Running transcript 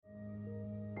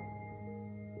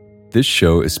This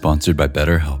show is sponsored by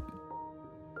BetterHelp.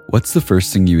 What's the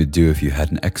first thing you would do if you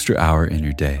had an extra hour in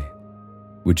your day?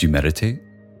 Would you meditate?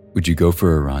 Would you go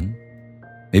for a run?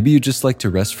 Maybe you just like to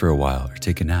rest for a while or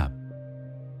take a nap.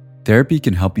 Therapy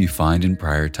can help you find and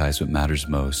prioritize what matters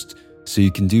most so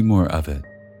you can do more of it.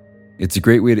 It's a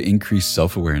great way to increase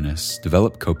self-awareness,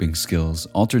 develop coping skills,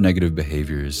 alter negative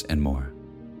behaviors, and more.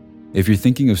 If you're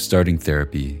thinking of starting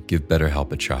therapy, give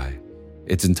BetterHelp a try.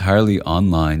 It's entirely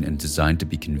online and designed to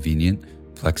be convenient,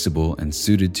 flexible, and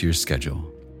suited to your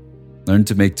schedule. Learn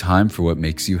to make time for what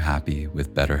makes you happy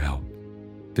with BetterHelp.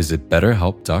 Visit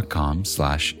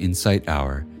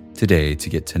betterhelp.com/insighthour today to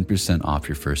get 10% off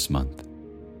your first month.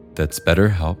 That's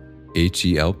BetterHelp,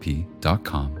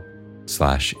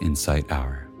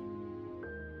 HELP.com/insighthour.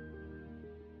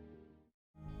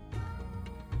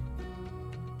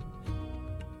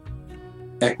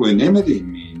 Equanimity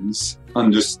means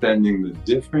understanding the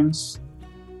difference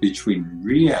between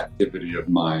reactivity of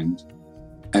mind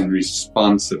and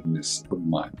responsiveness of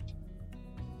mind.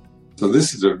 So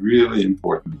this is a really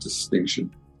important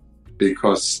distinction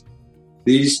because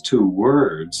these two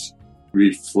words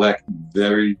reflect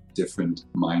very different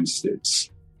mind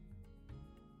states.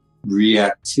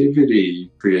 Reactivity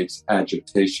creates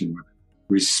agitation.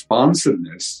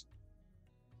 Responsiveness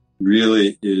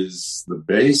really is the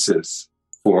basis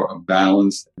for a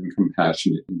balanced and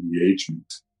compassionate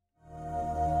engagement.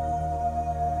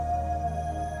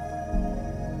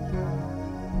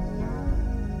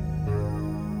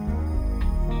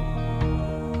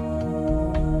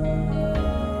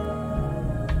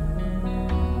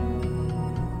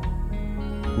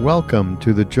 Welcome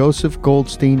to the Joseph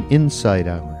Goldstein Insight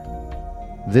Hour.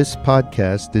 This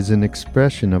podcast is an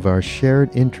expression of our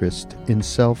shared interest in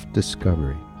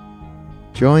self-discovery.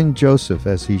 Join Joseph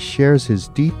as he shares his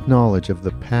deep knowledge of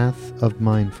the path of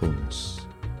mindfulness.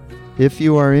 If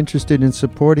you are interested in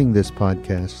supporting this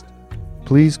podcast,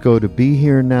 please go to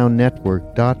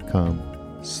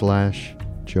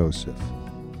BeHereNowNetwork.com/Joseph.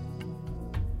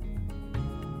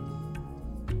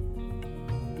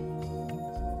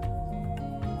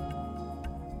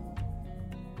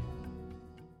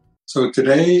 So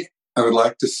today I would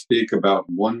like to speak about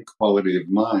one quality of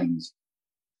mind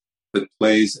that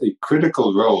plays a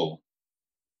critical role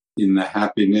in the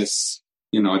happiness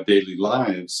in our daily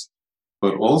lives,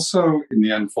 but also in the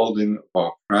unfolding of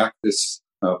our practice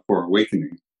for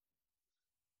awakening.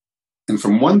 And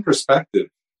from one perspective,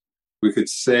 we could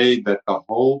say that the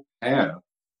whole path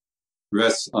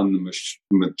rests on the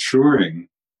maturing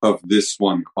of this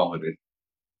one quality.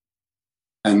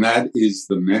 And that is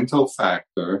the mental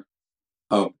factor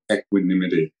of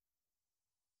equanimity.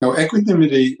 Now,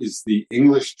 equanimity is the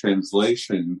English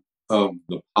translation of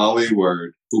the Pali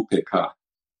word upekkha,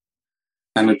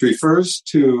 and it refers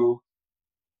to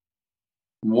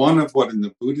one of what in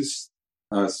the Buddhist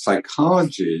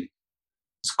psychology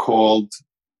is called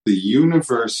the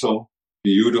universal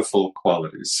beautiful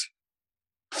qualities.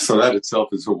 So that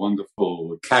itself is a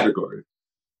wonderful category,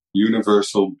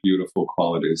 universal beautiful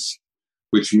qualities,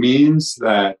 which means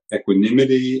that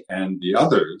equanimity and the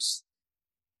others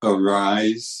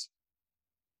arise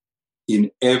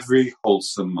in every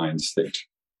wholesome mind state.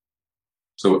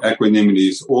 So equanimity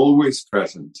is always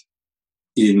present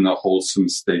in the wholesome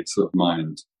states of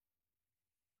mind.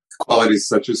 Qualities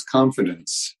such as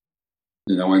confidence,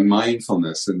 and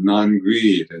mindfulness, and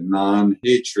non-greed, and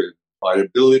non-hatred,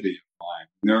 liability of mind.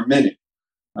 There are many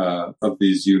of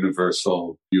these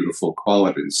universal, beautiful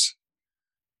qualities.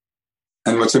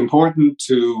 And what's important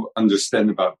to understand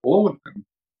about all of them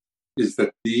is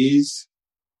that these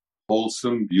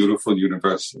wholesome, beautiful,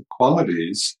 universal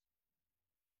qualities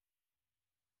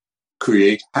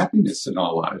create happiness in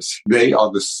our lives. They are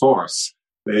the source.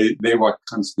 They what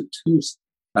constitutes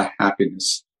the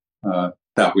happiness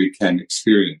that we can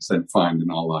experience and find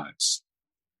in our lives.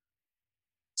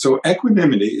 So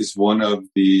equanimity is one of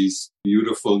these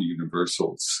beautiful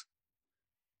universals.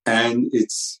 And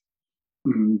it's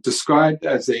described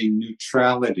as a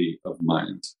neutrality of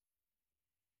mind.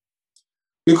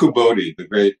 Bhikkhu Bodhi, the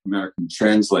great American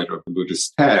translator of the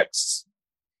Buddhist texts,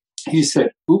 he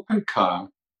said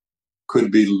upekkha could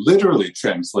be literally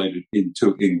translated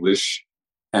into English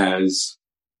as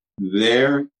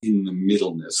there in the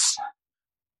middleness.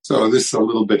 So this is a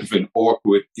little bit of an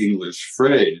awkward English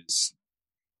phrase,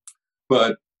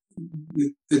 but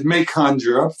it may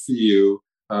conjure up for you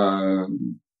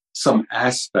some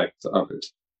aspects of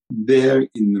it. There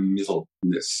in the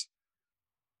middleness.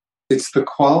 It's the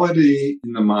quality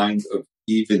in the mind of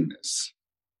evenness,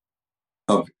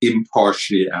 of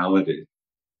impartiality.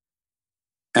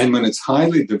 And when it's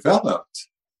highly developed,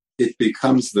 it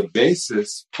becomes the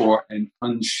basis for an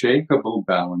unshakable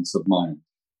balance of mind.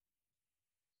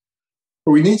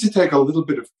 But we need to take a little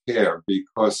bit of care,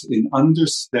 because in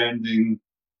understanding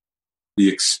the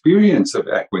experience of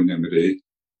equanimity,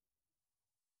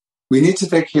 we need to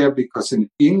take care, because in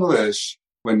English,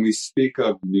 when we speak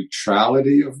of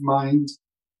neutrality of mind,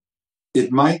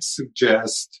 it might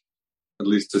suggest, at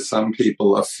least to some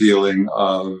people, a feeling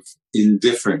of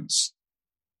indifference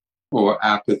or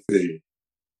apathy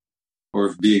or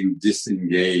of being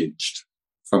disengaged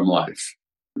from life.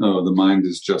 No, the mind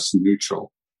is just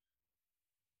neutral.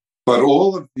 But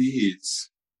all of these,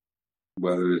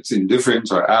 whether it's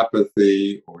indifference or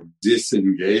apathy or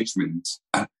disengagement,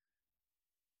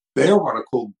 they are what are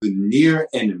called the near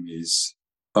enemies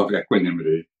of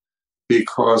equanimity,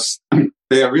 because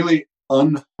they are really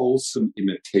unwholesome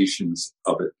imitations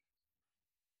of it.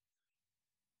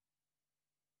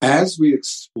 As we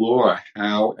explore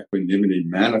how equanimity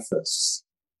manifests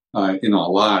in our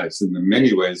lives, in the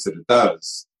many ways that it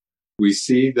does, we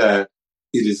see that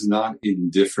it is not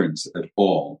indifference at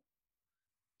all,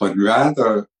 but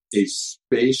rather a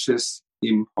spacious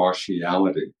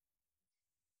impartiality.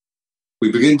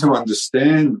 We begin to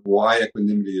understand why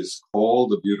equanimity is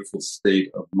called a beautiful state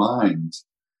of mind,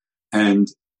 and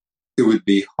it would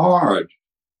be hard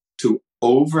to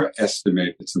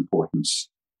overestimate its importance.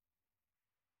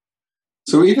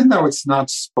 So even though it's not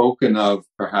spoken of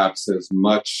perhaps as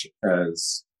much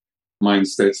as mind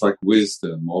states like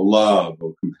wisdom or love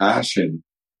or compassion,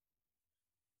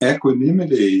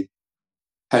 equanimity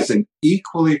has an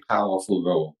equally powerful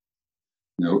role,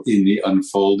 in the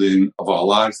unfolding of our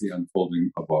lives, the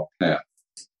unfolding of our path.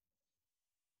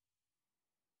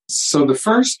 So the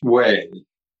first way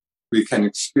we can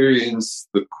experience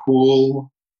the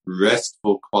cool,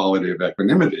 restful quality of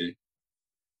equanimity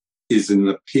is in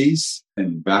the peace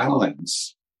and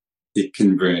balance it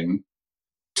can bring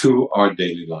to our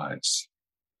daily lives.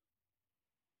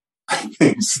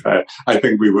 Things that I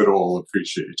think we would all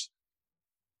appreciate.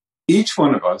 Each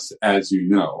one of us, as you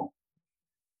know,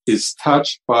 is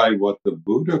touched by what the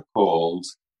Buddha called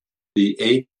the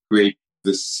 8 great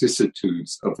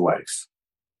vicissitudes of life.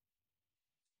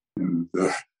 And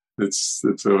it's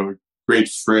a great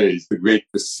phrase, the great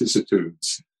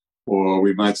vicissitudes, or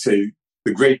we might say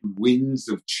the great winds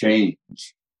of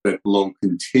change that blow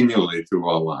continually through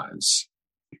our lives.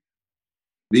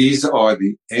 These are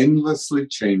the endlessly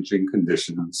changing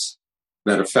conditions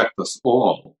that affect us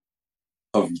all,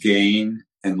 of gain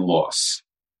and loss,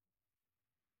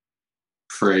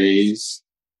 praise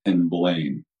and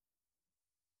blame,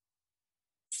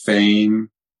 fame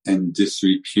and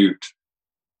disrepute,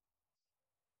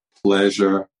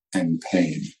 pleasure and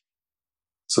pain.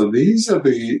 So these are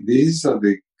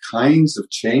the kinds of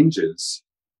changes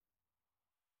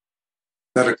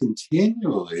that are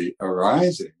continually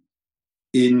arising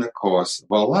in the course of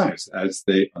our lives as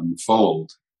they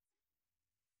unfold.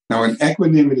 Now, when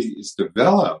equanimity is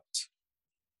developed,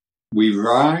 we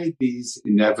ride these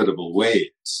inevitable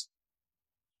waves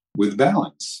with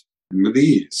balance and with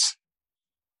ease.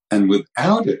 And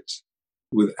without it,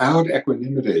 without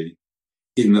equanimity,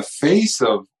 in the face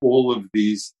of all of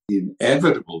these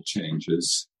inevitable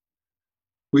changes,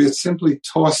 we are simply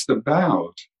tossed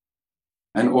about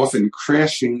and often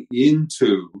crashing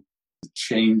into the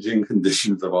changing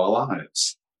conditions of our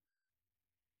lives.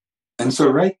 And so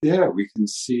right there, we can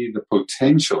see the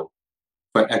potential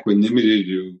for equanimity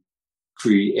to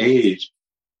create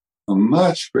a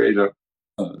much greater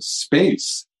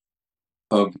space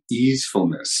of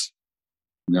easefulness,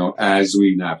 as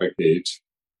we navigate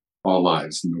our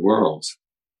lives in the world.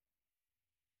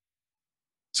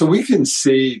 So we can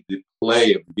see the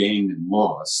play of gain and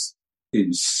loss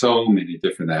in so many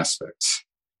different aspects.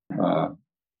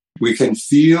 We can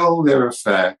feel their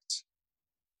effect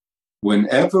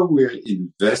whenever we're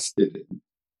invested in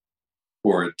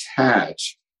or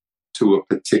attached to a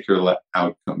particular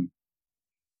outcome.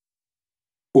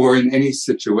 Or in any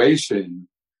situation,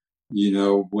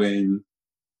 when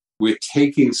we're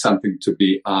taking something to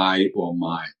be I or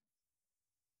mine.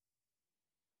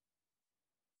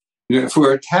 If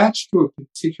we're attached to a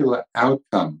particular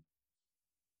outcome,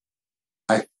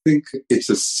 I think it's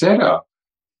a setup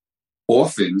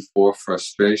often for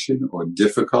frustration or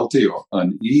difficulty or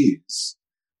unease,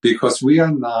 because we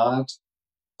are not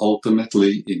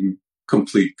ultimately in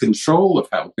complete control of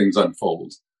how things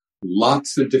unfold.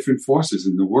 Lots of different forces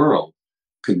in the world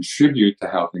contribute to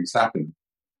how things happen.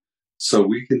 So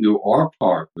we can do our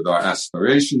part with our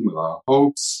aspiration, with our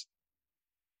hopes.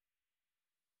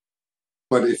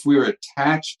 But if we're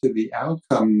attached to the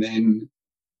outcome, then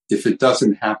if it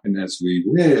doesn't happen as we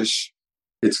wish,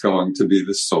 it's going to be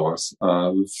the source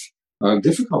of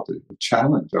difficulty, of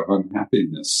challenge, of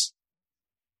unhappiness.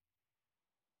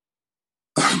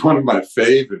 One of my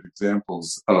favorite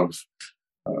examples of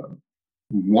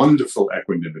wonderful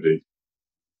equanimity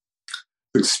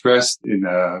expressed in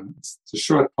it's a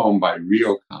short poem by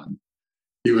Ryokan.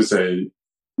 He was I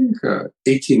think,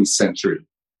 18th century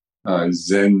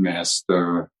Zen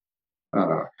master,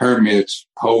 hermit,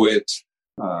 poet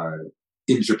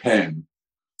in Japan.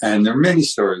 And there are many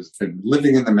stories of him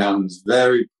living in the mountains,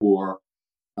 very poor.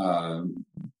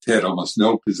 He had almost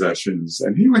no possessions.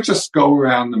 And he would just go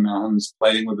around the mountains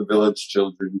playing with the village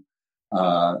children,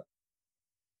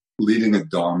 leading a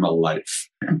Dharma life.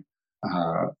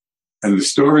 And the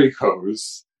story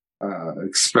goes,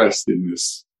 expressed in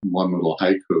this one little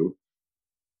haiku,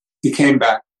 he came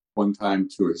back one time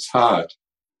to his hut,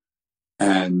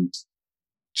 and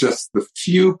just the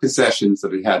few possessions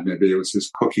that he had, maybe it was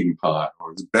his cooking pot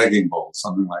or his begging bowl,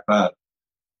 something like that,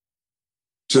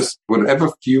 just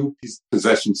whatever few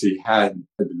possessions he had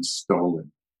been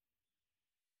stolen.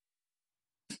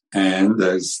 And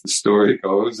as the story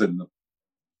goes and the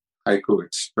haiku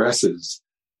expresses,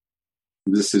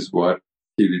 this is what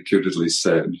he reputedly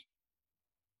said.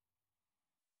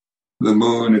 The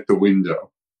moon at the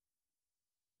window,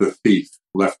 the thief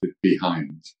left it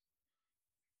behind.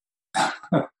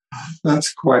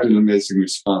 That's quite an amazing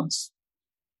response.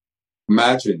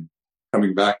 Imagine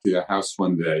coming back to your house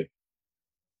one day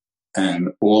and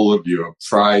all of your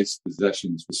prized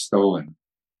possessions were stolen.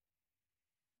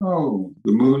 Oh,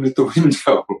 the moon at the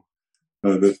window.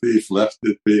 The thief left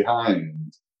it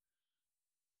behind.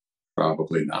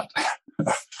 Probably not.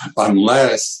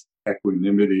 Unless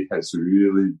equanimity has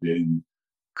really been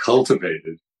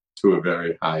cultivated to a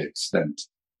very high extent.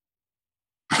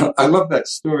 I love that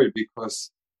story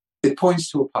because it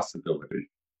points to a possibility.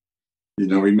 You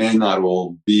know, we may not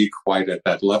all be quite at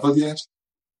that level yet,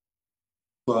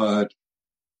 but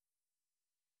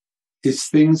his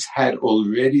things had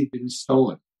already been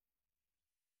stolen.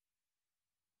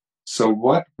 So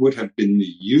what would have been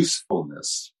the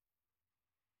usefulness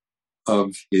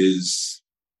of his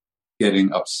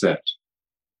getting upset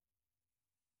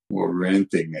or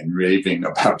ranting and raving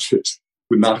about it?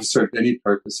 Would not have served any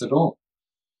purpose at all.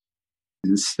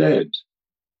 Instead,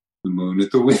 the moon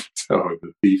at the window,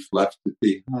 the thief left it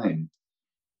behind.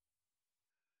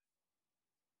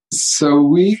 So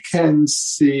we can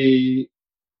see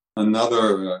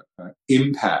another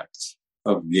impact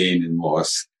of gain and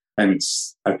loss, and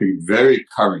it's, I think, very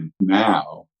current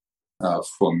now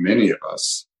for many of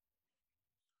us.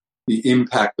 The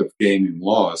impact of gain and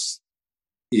loss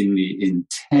in the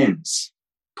intense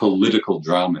political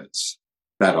dramas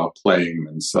that are playing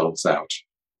themselves out.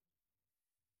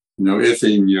 You know, if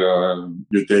in your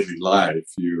daily life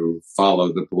you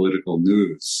follow the political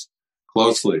news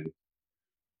closely,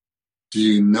 do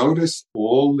you notice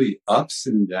all the ups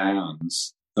and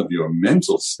downs of your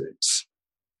mental states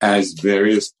as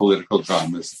various political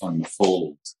dramas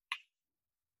unfold?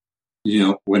 You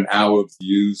know, when our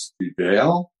views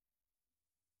prevail,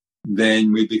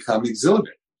 then we become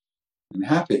exhilarated and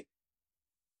happy.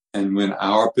 And when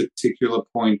our particular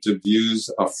point of views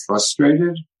are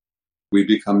frustrated, we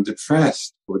become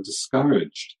depressed or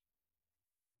discouraged.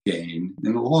 Gain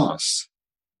and loss.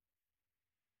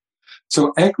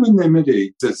 So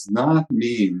equanimity does not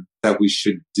mean that we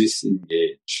should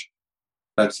disengage.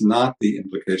 That's not the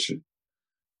implication.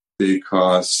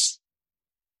 Because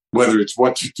whether it's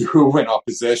what to do when our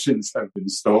possessions have been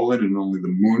stolen and only the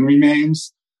moon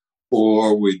remains,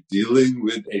 or we're dealing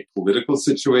with a political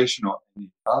situation or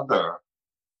any other,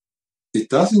 it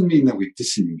doesn't mean that we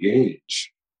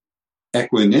disengage.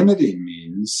 Equanimity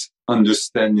means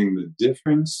understanding the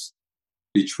difference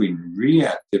between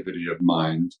reactivity of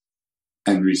mind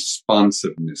and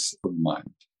responsiveness of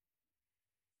mind.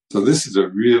 So this is a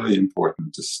really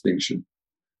important distinction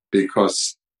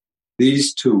because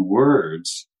these two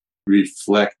words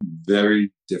reflect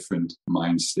very different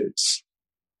mind states.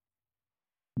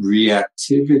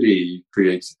 Reactivity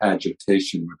creates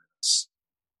agitation within us.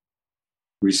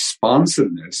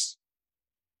 Responsiveness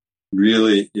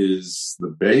really is the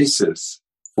basis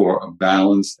for a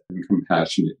balanced and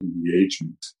compassionate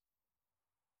engagement.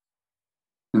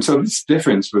 And so this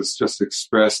difference was just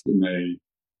expressed in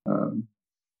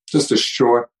just a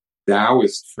short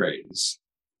Taoist phrase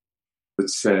that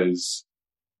says,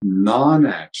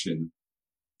 non-action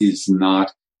is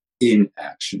not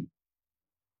inaction.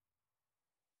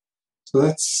 So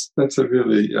that's a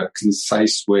really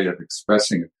concise way of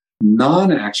expressing it.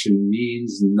 Non-action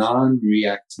means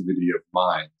non-reactivity of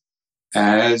mind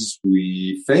as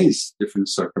we face different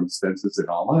circumstances in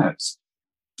our lives.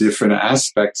 different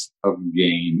aspects of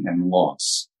gain and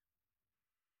loss.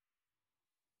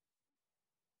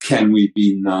 Can we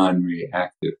be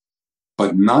non-reactive?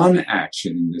 But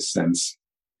non-action in this sense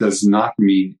does not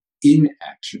mean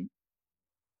inaction.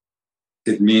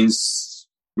 It means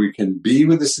we can be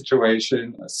with the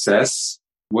situation, assess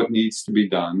what needs to be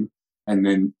done, and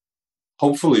then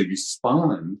hopefully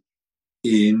respond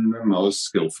in the most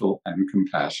skillful and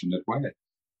compassionate way.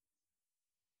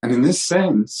 And in this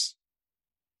sense,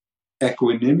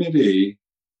 equanimity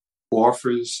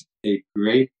offers a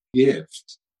great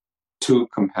gift to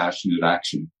compassionate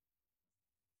action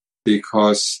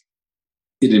because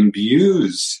it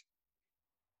imbues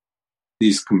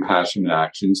these compassionate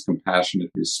actions,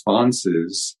 compassionate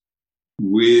responses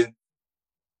with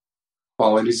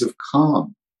qualities of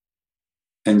calm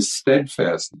and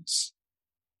steadfastness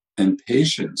and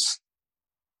patience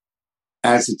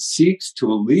as it seeks to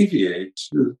alleviate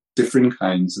different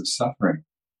kinds of suffering.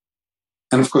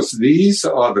 And of course, these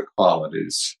are the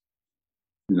qualities,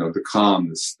 the calm,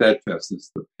 the steadfastness,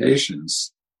 the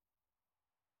patience,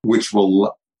 which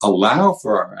will allow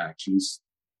for our actions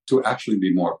to actually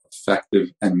be more effective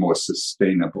and more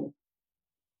sustainable.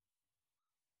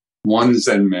 One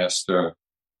Zen master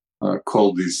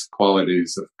called these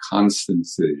qualities of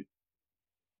constancy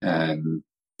and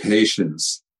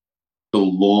patience the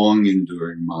long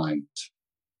enduring mind.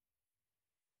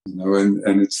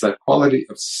 And it's that quality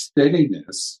of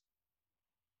steadiness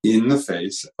in the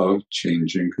face of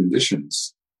changing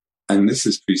conditions. And this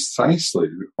is precisely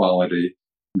the quality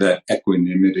that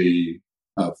equanimity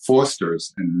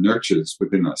fosters and nurtures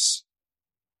within us.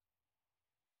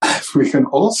 We can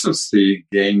also see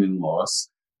gain and loss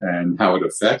and how it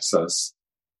affects us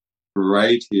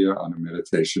right here on a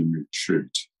meditation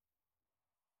retreat.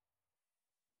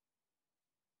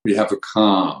 We have a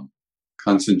calm,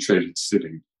 concentrated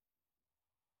sitting.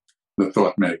 The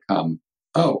thought may come,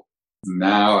 oh,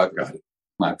 now I've got it.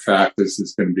 My practice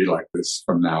is going to be like this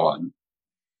from now on.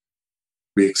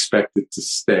 We expect it to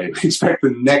stay. We expect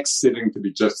the next sitting to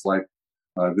be just like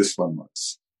this one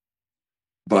was.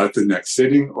 But the next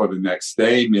sitting or the next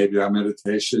day, maybe our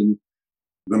meditation,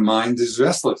 the mind is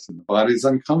restless and the body is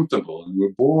uncomfortable and we're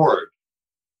bored.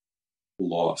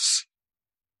 Loss.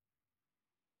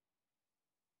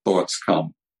 Thoughts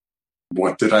come.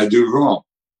 What did I do wrong?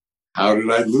 How did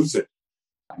I lose it?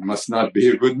 I must not be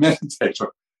a good meditator.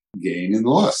 Gain and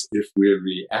loss. If we're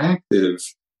reactive,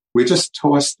 we're just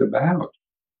tossed about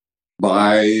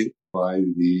by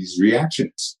these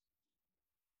reactions.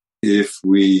 If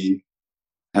we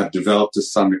have developed to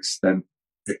some extent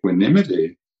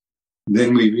equanimity,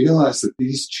 then we realize that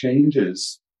these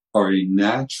changes are a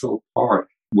natural part,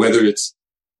 whether it's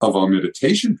of our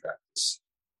meditation practice,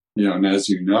 and as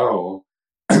you know,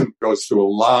 it goes through a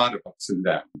lot of ups and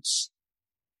downs.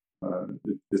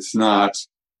 It's not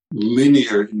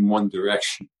linear in one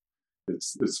direction.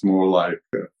 It's more like,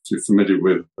 if you're familiar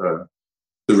with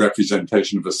the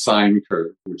representation of a sine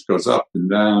curve, which goes up and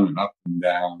down and up and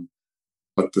down.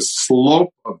 But the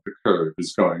slope of the curve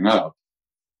is going up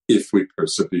if we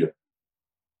persevere.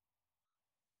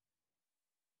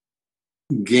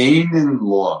 Gain and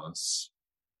loss,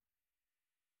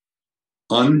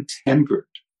 untempered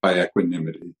by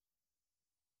equanimity,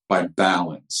 by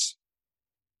balance,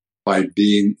 by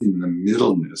being in the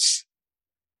middleness,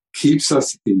 keeps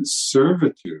us in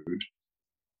servitude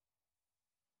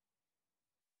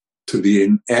to the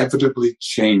inevitably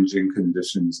changing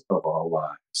conditions of our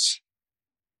lives.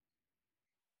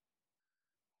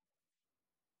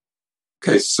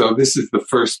 Okay, so this is the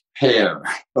first pair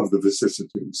of the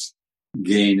vicissitudes,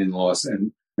 gain and loss.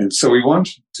 And so we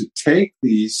want to take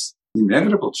these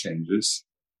inevitable changes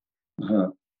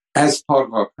as part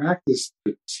of our practice,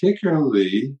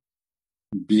 particularly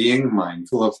being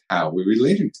mindful of how we're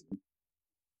relating to them.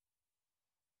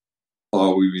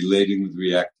 Are we relating with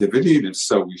reactivity? And if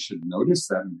so, we should notice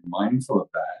that and be mindful of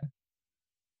that.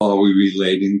 Are we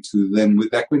relating to them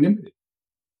with equanimity,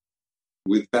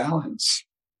 with balance,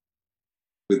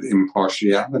 with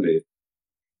impartiality?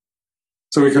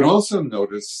 So we can also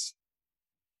notice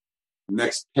the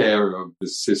next pair of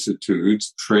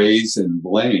vicissitudes, praise and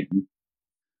blame.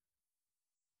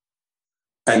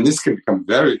 And this can become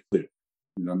very clear.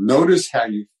 Notice how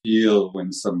you feel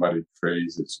when somebody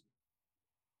praises you.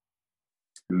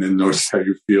 And then notice how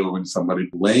you feel when somebody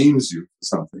blames you for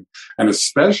something. And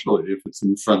especially if it's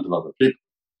in front of other people.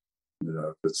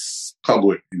 If it's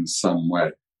public in some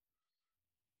way.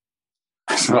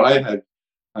 So I had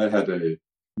a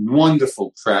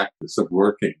wonderful practice of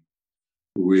working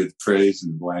with praise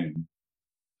and blame.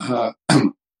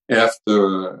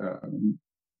 After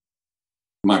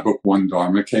my book, One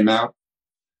Dharma, came out,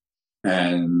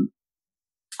 And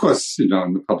of course, in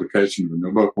the publication of a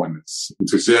new book, one is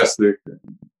enthusiastic and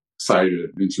excited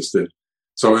and interested.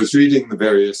 So I was reading the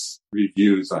various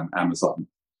reviews on Amazon,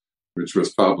 which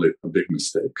was probably a big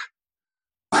mistake.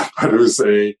 But it was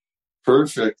a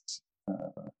perfect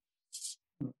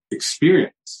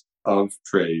experience of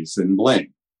praise and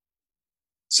blame.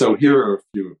 So here are a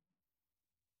few.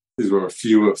 These were a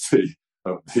few of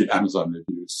the Amazon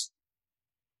reviews.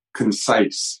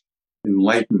 Concise,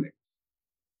 enlightening,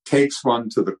 takes one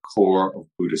to the core of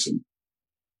Buddhism.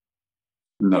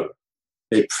 Another,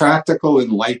 a practical,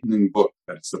 enlightening book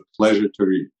that it's a pleasure to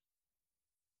read.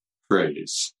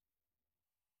 Praise.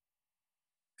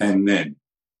 And then,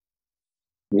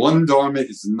 one Dharma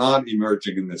is not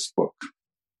emerging in this book.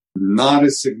 Not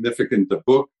as significant a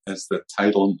book as the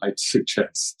title might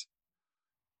suggest.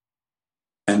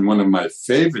 And one of my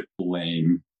favorite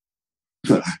blame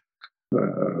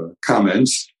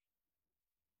comments,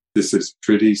 this is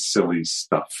pretty silly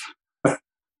stuff.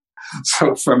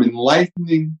 So from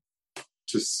enlightening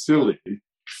to silly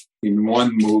in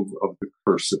one move of the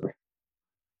cursor.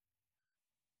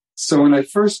 So when I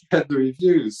first read the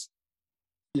reviews,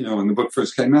 when the book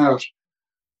first came out,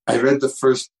 I read the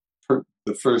first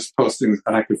postings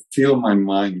and I could feel my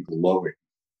mind glowing,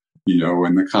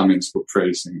 when the comments were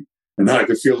praising. And I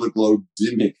could feel the glow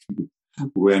dimming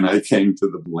when I came to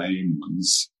the blame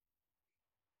ones.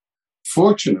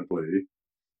 Fortunately,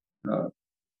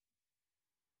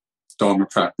 Dharma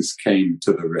practice came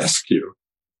to the rescue,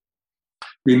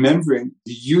 remembering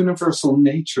the universal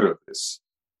nature of this.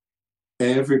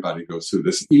 Everybody goes through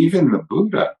this. Even the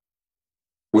Buddha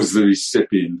was the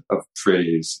recipient of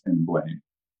praise and blame.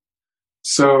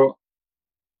 So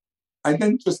I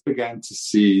then just began to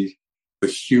see the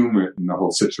humor in the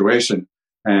whole situation.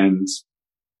 And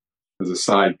as a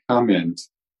side comment,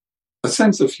 a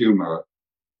sense of humor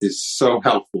is so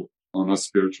helpful on a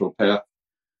spiritual path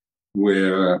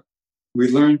where we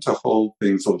learn to hold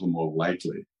things a little more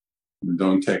lightly and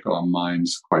don't take our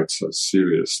minds quite so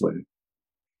seriously.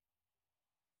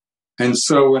 And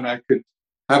so when I could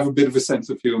have a bit of a sense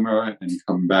of humor and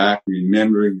come back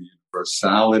remembering the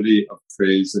universality of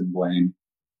praise and blame,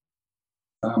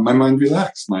 my mind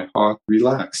relaxed, my heart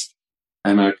relaxed,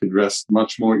 and I could rest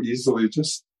much more easily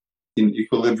just in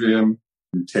equilibrium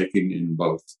and taking in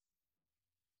both.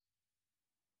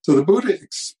 So the Buddha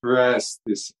expressed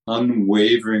this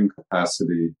unwavering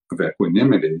capacity of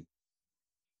equanimity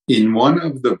in one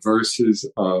of the verses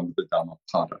of the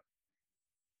Dhammapada.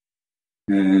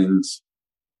 And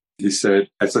he said,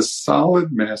 as a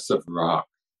solid mass of rock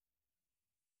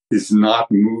is not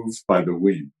moved by the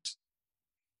wind.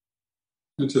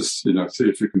 And just, see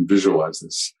if you can visualize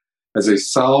this. As a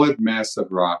solid mass of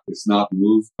rock is not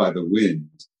moved by the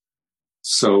wind,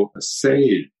 so a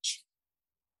sage,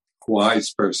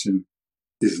 wise person,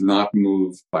 is not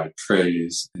moved by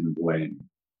praise and blame.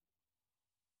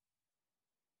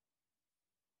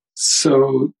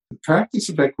 So the practice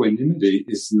of equanimity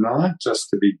is not just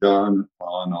to be done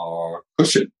on our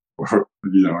cushion or,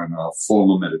 in our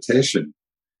formal meditation.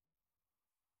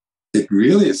 It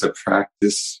really is a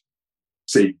practice,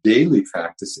 say daily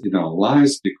practice in our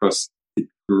lives, because it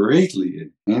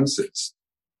greatly enhances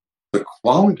the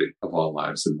quality of our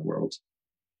lives in the world.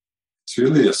 It's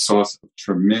really a source of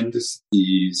tremendous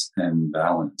ease and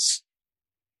balance.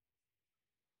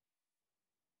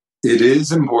 It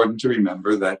is important to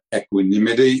remember that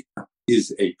equanimity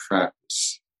is a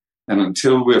practice. And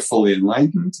until we're fully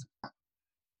enlightened,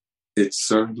 it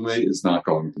certainly is not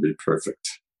going to be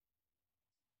perfect.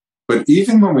 But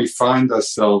even when we find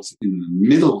ourselves in the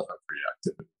middle of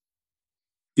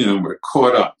reactivity, we're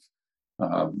caught up,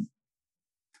 in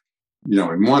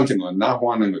wanting or not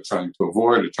wanting, or trying to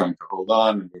avoid, or trying to hold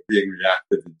on, and we're being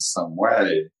reactive in some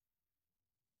way.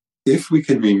 If we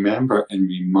can remember and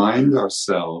remind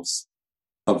ourselves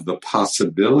of the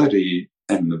possibility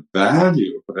and the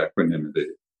value of equanimity,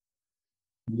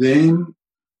 then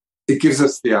it gives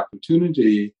us the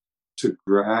opportunity to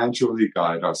gradually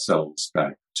guide ourselves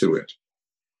back to it.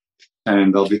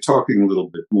 And I'll be talking a little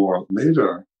bit more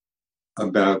later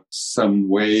about some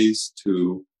ways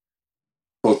to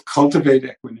both cultivate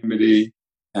equanimity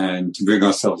and to bring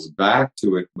ourselves back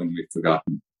to it when we've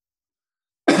forgotten.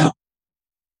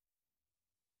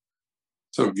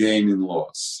 So gain and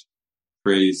loss,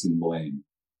 praise and blame.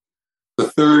 The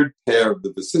third pair of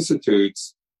the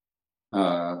vicissitudes,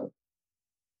 in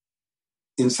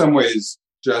some ways,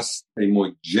 just a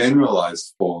more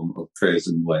generalized form of praise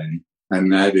and blame,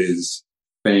 and that is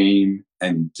fame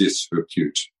and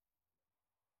disrepute.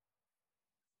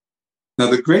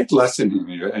 Now, the great lesson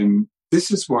here, and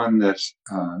this is one that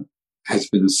has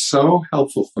been so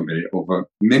helpful for me over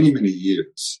many, many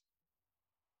years.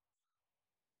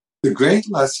 The great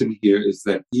lesson here is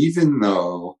that even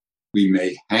though we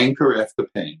may hanker after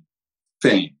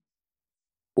fame,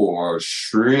 or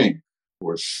shrink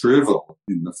or shrivel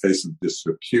in the face of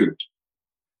disrepute,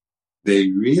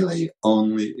 they really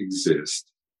only exist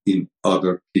in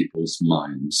other people's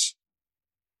minds.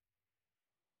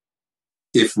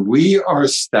 If we are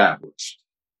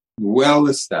well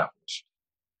established,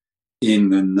 in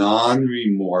the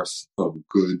non-remorse of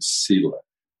good sila,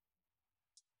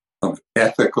 of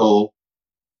ethical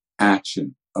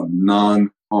action, of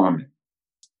non-harming,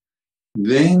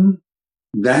 then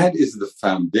that is the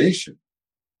foundation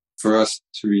for us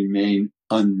to remain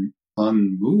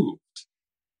unmoved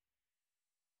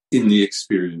in the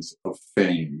experience of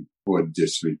fame or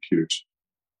disrepute.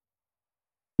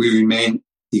 We remain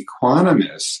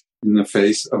equanimous in the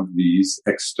face of these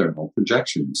external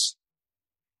projections.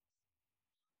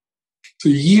 So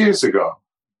years ago,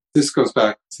 this goes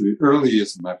back to the early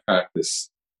years of my practice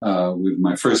with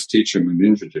my first teacher,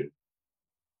 Munindraji.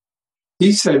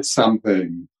 He said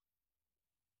something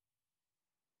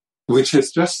which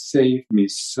has just saved me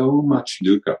so much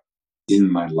dukkha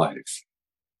in my life.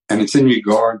 And it's in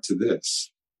regard to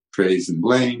this, praise and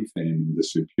blame, fame and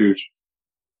disrepute.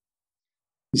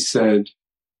 He said,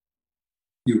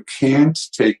 you can't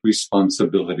take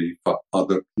responsibility for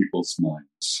other people's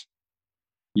minds.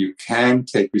 You can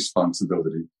take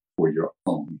responsibility for your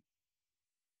own.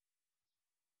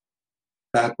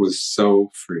 That was so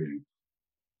freeing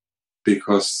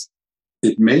because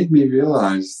it made me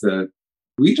realize that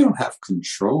we don't have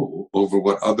control over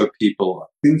what other people are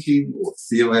thinking or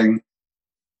feeling.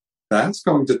 That's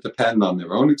going to depend on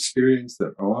their own experience,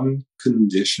 their own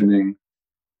conditioning.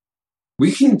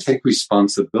 We can't take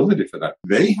responsibility for that.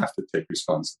 They have to take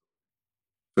responsibility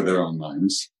for their own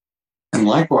minds. And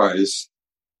likewise,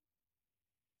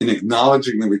 in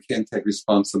acknowledging that we can't take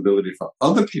responsibility for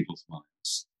other people's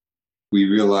minds, we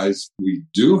realize we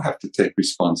do have to take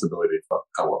responsibility for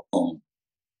our own.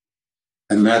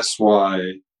 And that's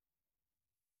why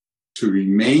to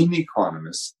remain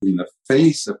equanimous in the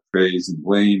face of praise and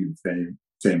blame and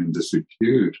fame and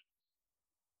disrepute,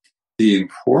 the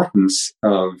importance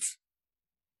of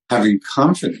having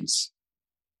confidence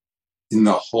in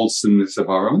the wholesomeness of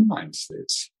our own mind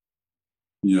states,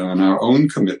 and our own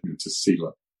commitment to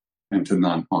sila and to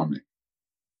non-harming,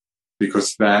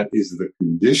 because that is the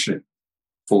condition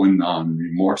for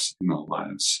non-remorse in our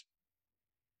lives.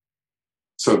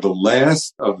 So the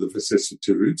last of the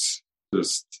vicissitudes,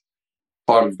 just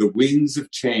part of the winds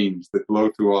of change that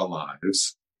blow through our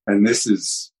lives, and this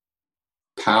is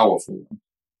powerful,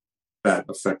 that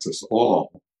affects us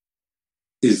all,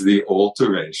 is the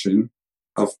alteration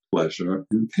of pleasure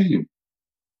and pain,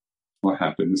 or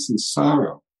happiness and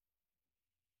sorrow,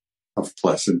 of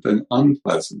pleasant and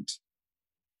unpleasant.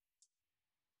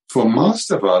 For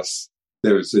most of us,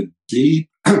 there's a deep,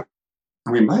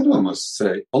 we might almost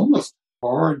say, almost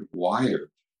hardwired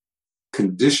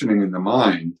conditioning in the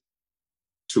mind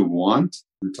to want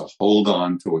and to hold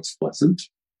on to what's pleasant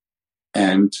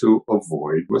and to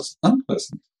avoid what's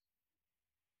unpleasant.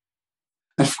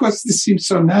 And of course, this seems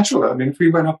so natural. I mean, if we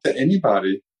went up to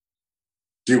anybody,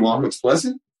 do you want what's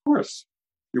pleasant? Of course.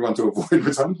 Do you want to avoid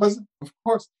what's unpleasant? Of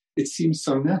course. It seems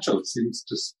so natural. It seems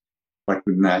just like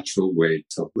the natural way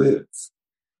to live.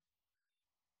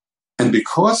 And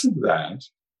because of that,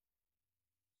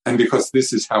 and because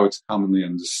this is how it's commonly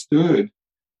understood,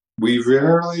 we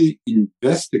rarely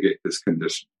investigate this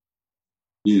condition,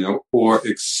 or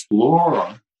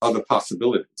explore other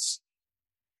possibilities.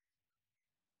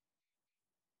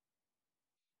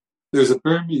 There's a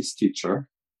Burmese teacher,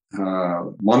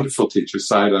 wonderful teacher,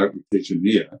 Sayadaw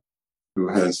Tejaniya, who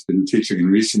has been teaching in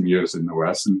recent years in the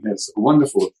West and has a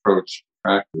wonderful approach to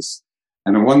practice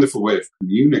and a wonderful way of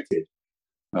communicating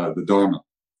the Dharma.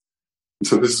 And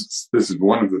so this is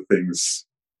one of the things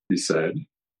he said.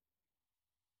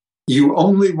 You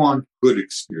only want good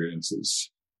experiences.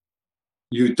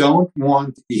 You don't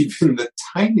want even the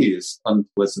tiniest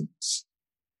unpleasantness.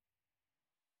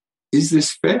 Is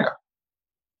this fair?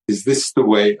 Is this the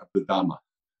way of the Dhamma?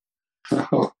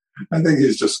 I think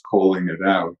he's just calling it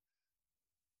out.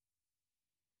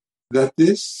 That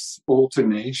this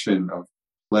alternation of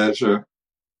pleasure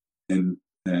and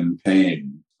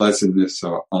pain, pleasantness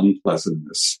or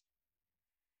unpleasantness,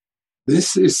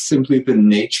 this is simply the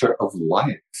nature of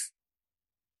life.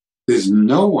 There's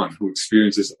no one who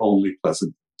experiences only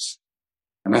pleasant things.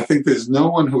 And I think there's no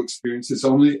one who experiences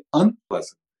only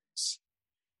unpleasant things.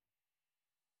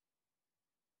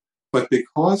 But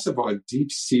because of our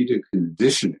deep-seated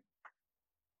conditioning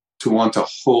to want to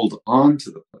hold on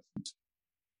to the pleasant,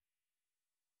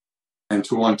 and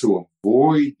to want to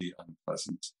avoid the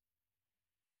unpleasant.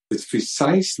 It's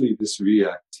precisely this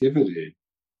reactivity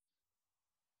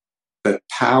that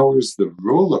powers the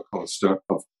roller coaster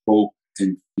of hope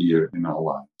and fear in our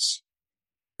lives.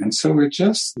 And so we're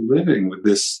just living with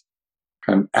this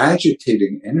kind of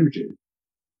agitating energy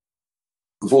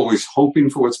of always hoping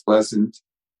for what's pleasant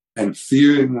and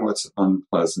fearing what's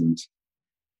unpleasant.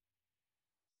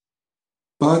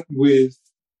 But with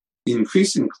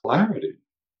increasing clarity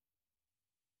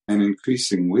and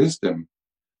increasing wisdom,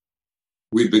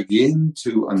 we begin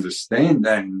to understand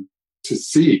and to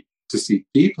see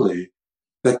deeply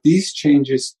that these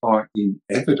changes are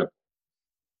inevitable,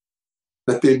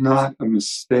 that they're not a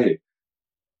mistake.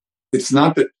 It's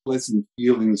not that pleasant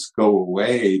feelings go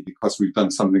away because we've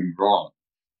done something wrong.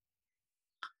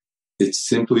 It's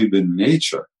simply the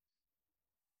nature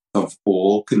of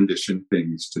all conditioned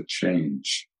things to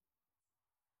change.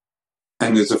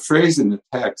 And there's a phrase in the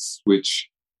text which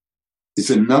is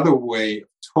another way of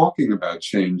talking about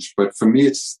change, but for me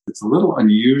it's a little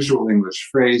unusual English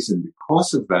phrase, and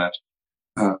because of that,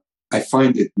 I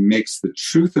find it makes the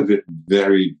truth of it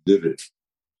very vivid.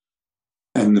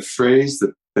 And the phrase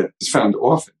that is found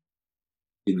often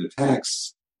in the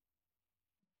text,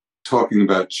 talking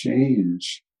about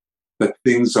change, that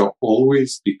things are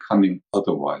always becoming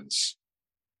otherwise.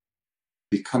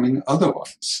 Becoming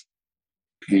otherwise.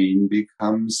 Pain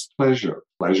becomes pleasure.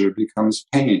 Pleasure becomes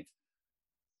pain.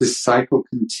 This cycle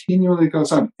continually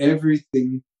goes on.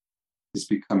 Everything is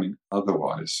becoming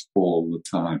otherwise all the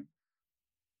time.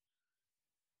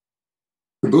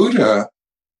 The Buddha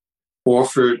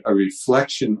offered a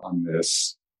reflection on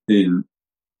this in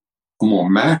a more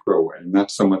macro way, not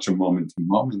so much a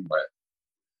moment-to-moment way.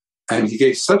 And he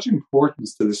gave such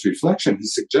importance to this reflection, he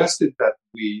suggested that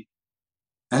we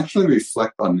actually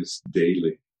reflect on this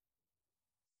daily.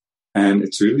 And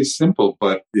it's really simple,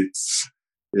 but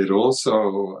it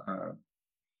also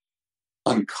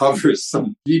uncovers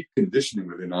some deep conditioning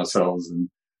within ourselves. And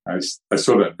I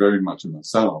saw that very much in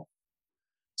myself.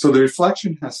 So the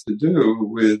reflection has to do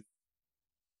with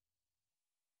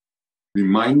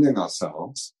reminding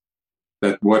ourselves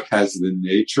that what has the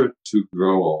nature to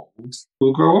grow old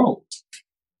will grow old.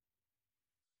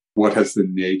 What has the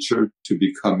nature to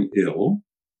become ill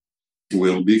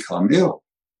will become ill.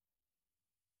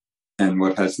 And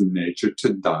what has the nature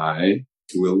to die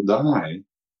will die.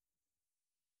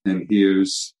 And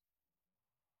here's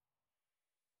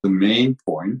the main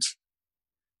point.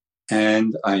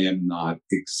 And I am not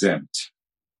exempt.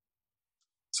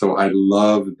 So I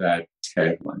love that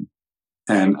tagline.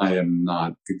 And I am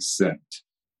not exempt.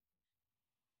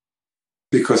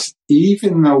 Because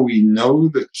even though we know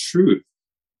the truth,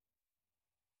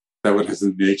 that what has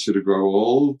the nature to grow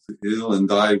old, ill, and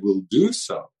die will do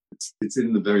so. It's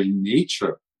in the very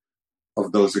nature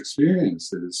of those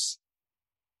experiences.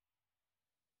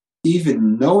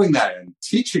 Even knowing that and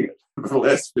teaching it for the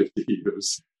last 50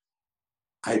 years,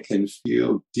 I can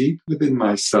feel deep within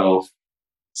myself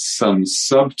some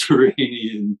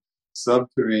subterranean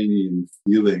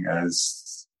feeling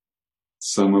as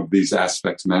some of these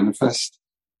aspects manifest.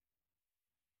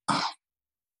 But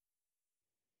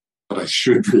I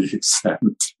should be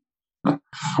exempt.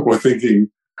 Or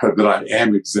thinking that I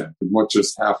am exempt and what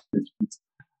just happened.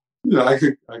 You know, I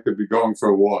could be going for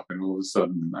a walk and all of a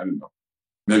sudden, I don't know,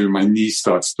 maybe my knee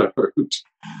starts to hurt,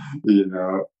 you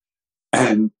know.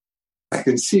 And I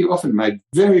can see often my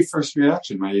very first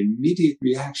reaction, my immediate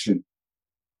reaction,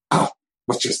 oh,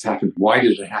 what just happened? Why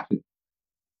did it happen?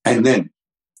 And then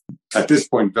at this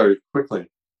point, very quickly,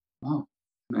 oh,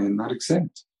 I'm not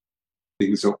exempt.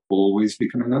 Things are always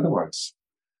becoming otherwise.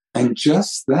 And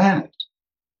just that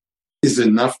is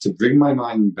enough to bring my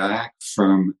mind back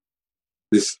from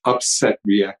this upset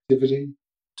reactivity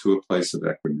to a place of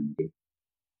equanimity.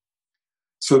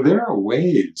 So there are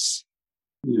ways,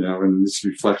 you know, and this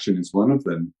reflection is one of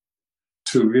them,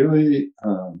 to really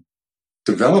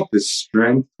develop this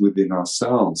strength within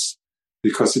ourselves,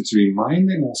 because it's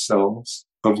reminding ourselves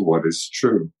of what is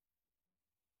true.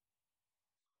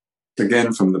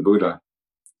 Again, from the Buddha,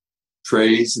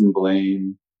 praise and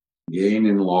blame, gain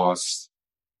and loss,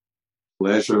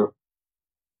 pleasure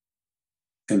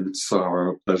and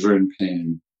sorrow, pleasure and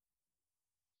pain,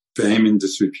 fame and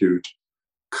disrepute,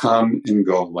 come and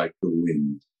go like the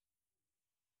wind.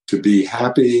 To be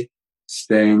happy,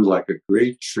 stand like a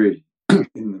great tree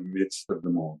in the midst of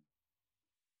them all.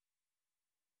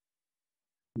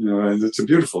 You know, and it's a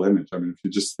beautiful image. I mean, if you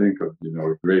just think of, you know,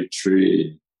 a great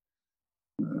tree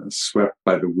swept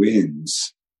by the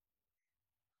winds,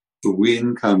 the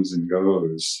wind comes and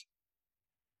goes,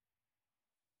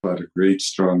 but a great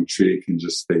strong tree can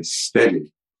just stay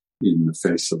steady in the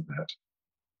face of that.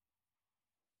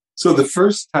 So the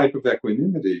first type of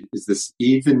equanimity is this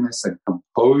evenness and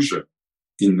composure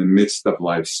in the midst of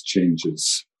life's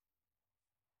changes.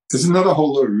 There's another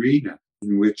whole arena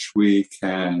in which we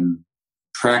can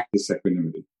practice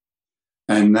equanimity.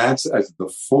 And that's as the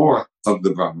fourth of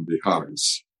the Brahma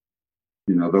Viharas.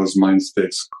 Those mind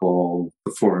states called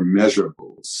the four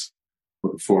immeasurables,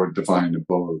 or the four divine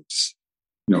abodes.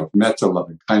 Metta,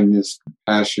 loving kindness,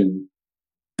 compassion,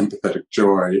 empathetic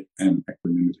joy, and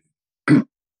equanimity.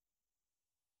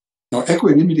 Now,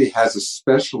 equanimity has a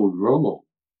special role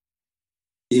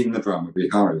in the Brahma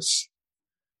Viharas.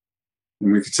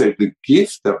 And we could say the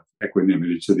gift of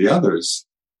equanimity to the others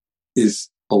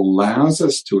allows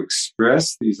us to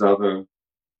express these other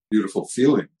beautiful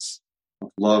feelings of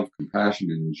love,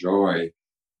 compassion, and joy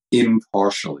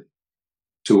impartially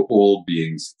to all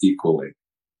beings equally.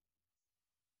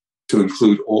 To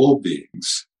include all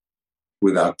beings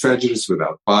without prejudice,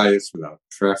 without bias, without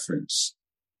preference.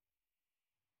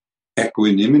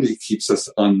 Equanimity keeps us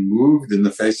unmoved in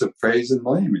the face of praise and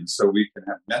blame. And so we can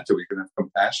have metta, we can have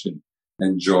compassion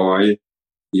and joy,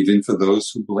 even for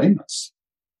those who blame us,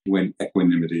 when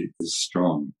equanimity is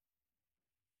strong.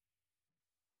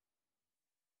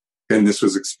 And this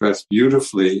was expressed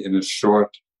beautifully in a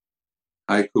short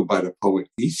haiku by the poet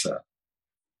Isa,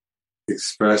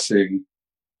 expressing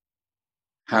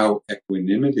how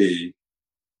equanimity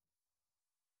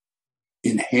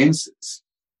enhances,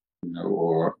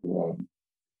 or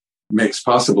makes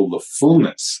possible the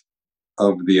fullness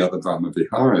of the other Brahma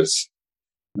Viharas.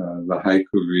 The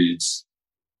haiku reads,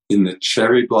 "In the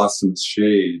cherry blossom's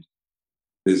shade,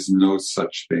 there's no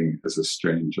such thing as a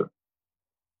stranger."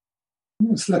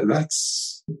 Yes,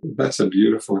 that's a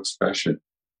beautiful expression.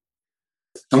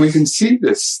 And we can see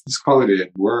this quality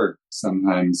at work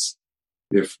sometimes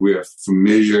if we're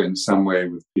familiar in some way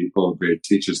with people, great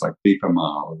teachers like Dipa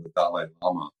Ma or the Dalai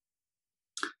Lama,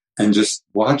 and just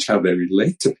watch how they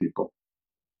relate to people.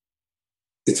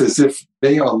 It's as if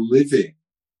they are living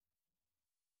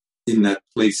in that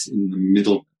place in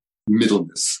the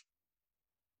middleness,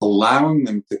 allowing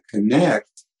them to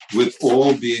connect with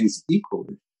all beings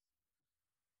equally.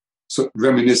 So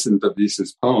reminiscent of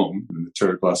Isa's poem, in the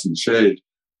Cherry Blossom Shade,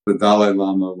 the Dalai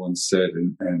Lama once said,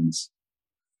 and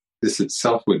this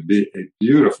itself would be a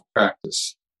beautiful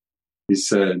practice. He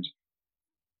said,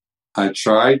 "I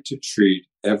try to treat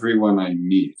everyone I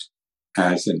meet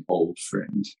as an old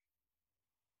friend."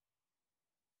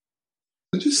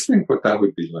 So just think what that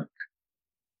would be like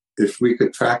if we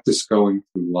could practice going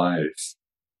through life,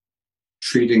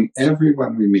 treating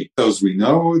everyone we meet, those we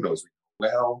know, those we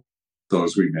know well,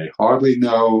 those we may hardly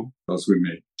know, those we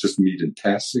may just meet in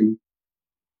passing.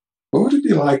 What would it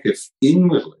be like if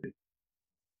inwardly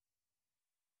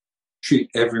treat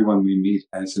everyone we meet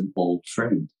as an old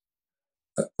friend?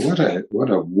 What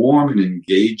a warm and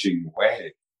engaging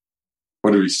way.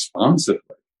 What a responsive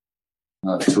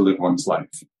way to live one's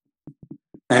life.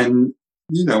 And,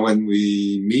 when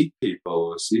we meet people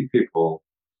or see people,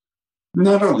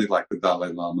 not only like the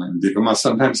Dalai Lama and Dipa Ma,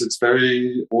 sometimes it's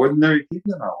very ordinary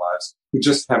people in our lives who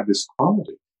just have this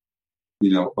quality,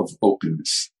 of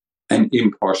openness and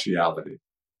impartiality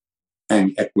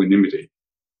and equanimity,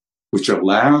 which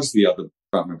allows the other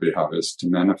Brahma Viharas to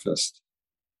manifest.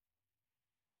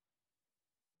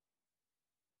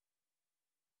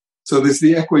 So there's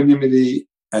the equanimity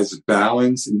as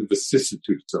balance in the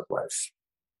vicissitudes of life.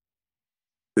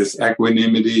 This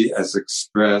equanimity as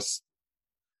expressed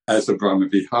as a Brahma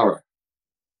Vihara,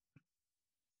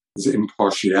 is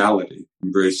impartiality,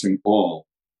 embracing all.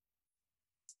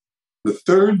 The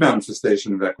third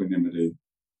manifestation of equanimity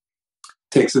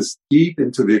takes us deep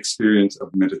into the experience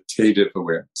of meditative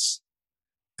awareness.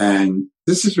 And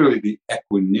this is really the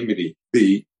equanimity,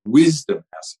 the wisdom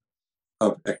aspect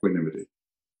of equanimity.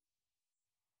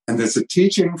 And there's a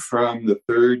teaching from the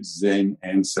third Zen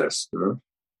ancestor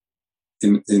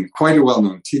in quite a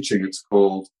well-known teaching. It's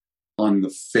called On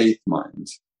the Faith Mind.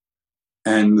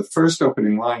 And the first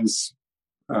opening lines,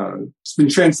 it's been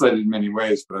translated in many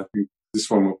ways, but I think this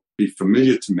one will be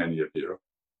familiar to many of you,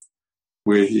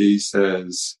 where he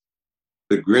says,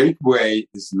 "The great way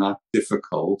is not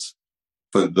difficult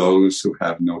for those who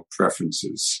have no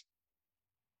preferences.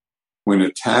 When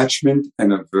attachment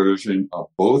and aversion are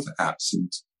both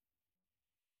absent,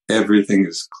 everything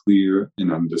is clear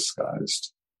and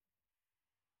undisguised."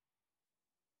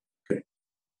 Okay.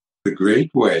 The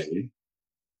great way,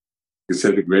 he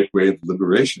said, the great way of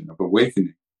liberation, of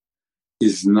awakening,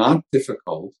 is not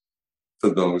difficult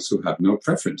for those who have no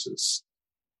preferences.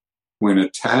 When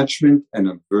attachment and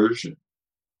aversion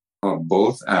are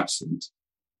both absent,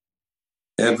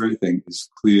 everything is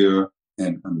clear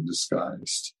and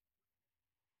undisguised.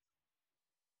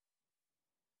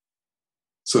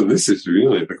 So this is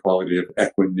really the quality of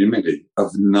equanimity,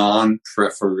 of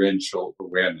non-preferential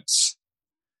awareness.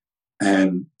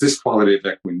 And this quality of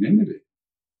equanimity,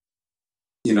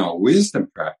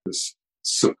 wisdom practice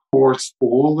supports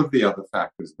all of the other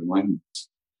factors of enlightenment,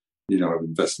 of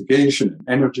investigation and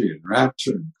energy and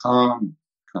rapture and calm,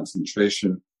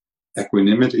 concentration.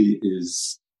 Equanimity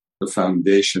is the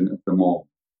foundation of them all.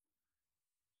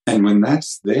 And when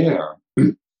that's there,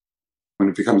 when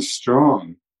it becomes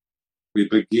strong, we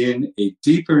begin a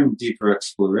deeper and deeper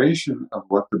exploration of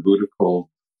what the Buddha called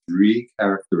 3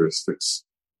 characteristics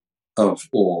of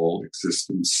all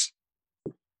existence.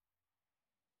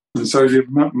 And so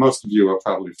most of you are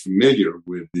probably familiar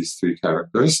with these 3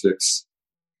 characteristics.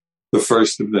 The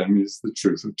first of them is the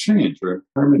truth of change or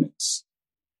impermanence.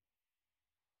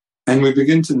 And we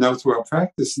begin to know through our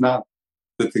practice not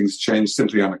that things change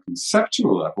simply on a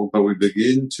conceptual level, but we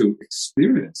begin to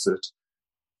experience it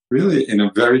really in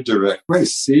a very direct way,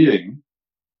 seeing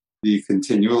the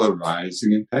continual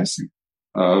arising and passing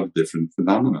of different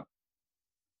phenomena.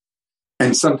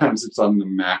 And sometimes it's on the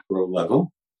macro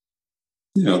level,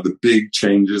 the big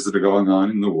changes that are going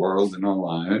on in the world and our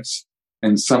lives.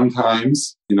 And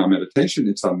sometimes, in our meditation,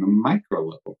 it's on the micro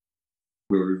level,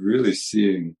 where we're really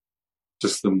seeing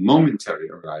just the momentary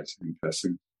arising and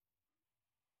passing.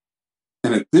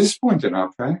 And at this point in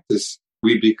our practice,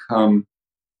 we become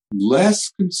less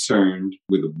concerned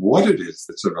with what it is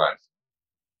that's arising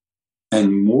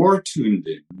and more tuned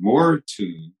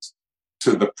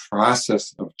to the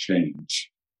process of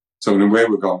change. So in a way,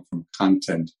 we're going from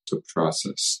content to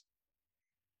process.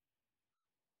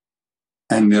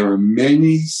 And there are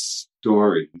many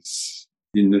stories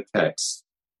in the text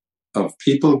of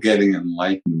people getting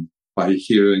enlightened by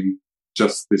hearing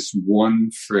just this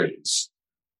one phrase,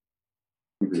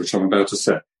 which I'm about to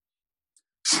say.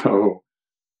 So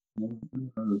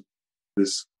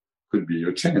this could be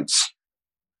your chance.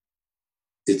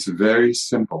 It's very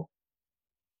simple,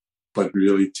 but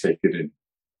really take it in.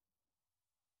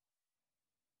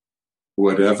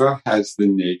 Whatever has the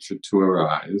nature to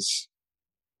arise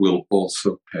will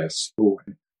also pass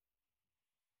away.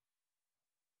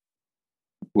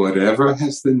 Whatever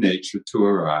has the nature to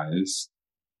arise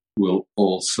will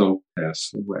also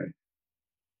pass away.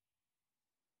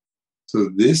 So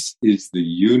this is the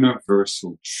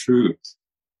universal truth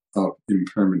of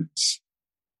impermanence.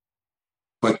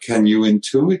 But can you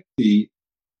intuit the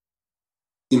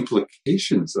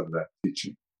implications of that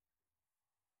teaching?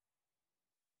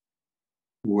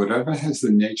 Whatever has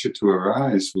the nature to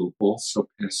arise will also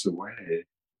pass away.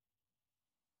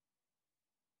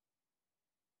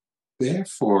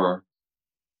 Therefore,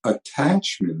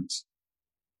 attachment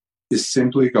is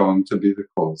simply going to be the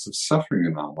cause of suffering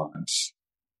in our lives.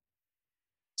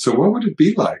 So what would it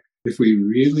be like if we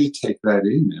really take that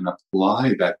in and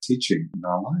apply that teaching in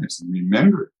our lives and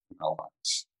remember it in our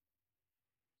lives?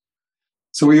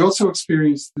 So we also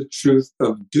experience the truth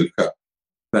of dukkha,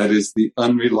 that is the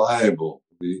unreliable,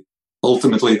 the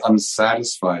ultimately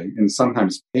unsatisfying and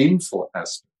sometimes painful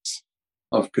aspects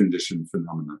of conditioned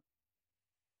phenomena.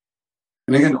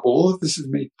 And again, all of this is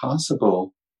made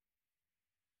possible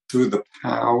through the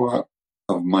power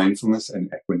of mindfulness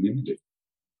and equanimity,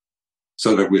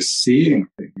 so that we're seeing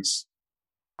things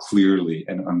clearly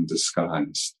and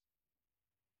undisguised.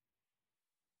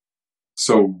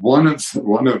 So one of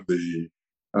the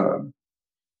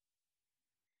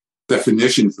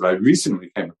definitions that I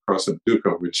recently came across of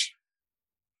dukkha, which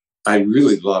I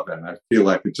really love, and I feel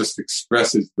like it just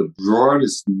expresses the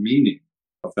broadest meaning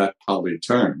of that Pali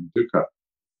term, dukkha.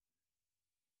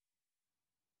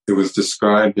 It was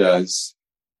described as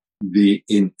the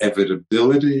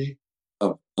inevitability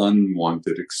of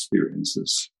unwanted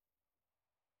experiences.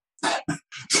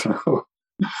 So,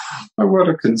 what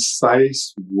a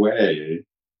concise way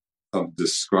of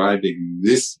describing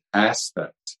this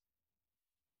aspect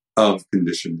of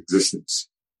conditioned existence,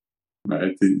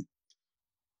 right? The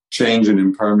change and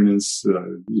impermanence,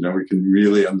 we can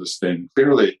really understand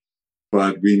clearly,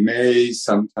 but we may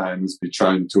sometimes be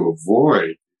trying to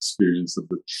avoid experience of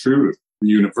the truth, the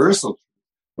universal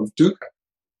truth of dukkha.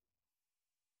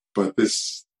 But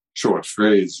this short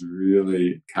phrase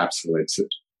really encapsulates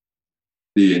it.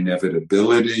 The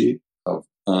inevitability of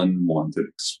unwanted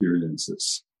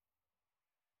experiences.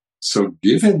 So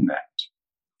given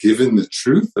the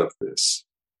truth of this,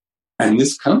 and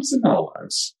this comes in our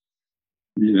lives,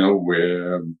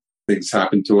 where things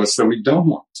happen to us that we don't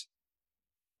want,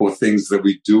 or things that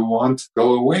we do want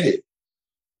go away.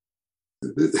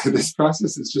 This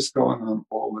process is just going on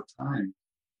all the time.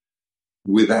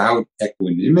 Without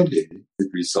equanimity, it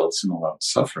results in a lot of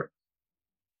suffering.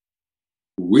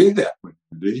 With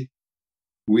equanimity,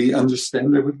 we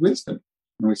understand it with wisdom.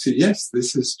 And we say, yes,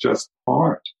 this is just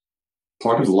part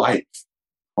of life,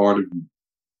 part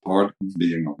of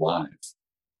being alive.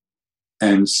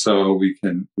 And so we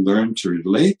can learn to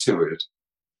relate to it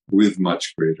with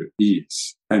much greater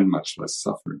ease and much less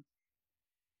suffering.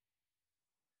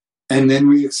 And then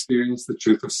we experience the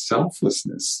truth of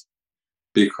selflessness,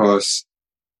 because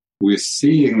we're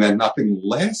seeing that nothing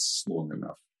lasts long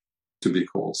enough to be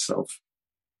called self.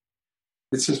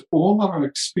 It's just all of our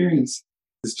experience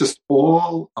is just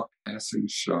all a passing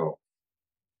show.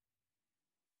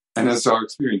 And as our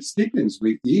experience deepens,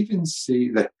 we even see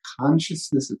that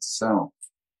consciousness itself,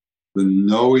 the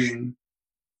knowing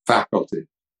faculty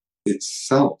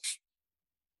itself,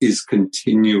 is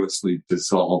continuously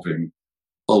dissolving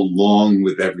along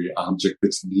with every object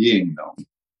that's being known.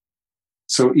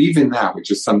 So even that,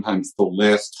 which is sometimes the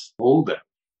last holdout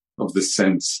of the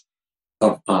sense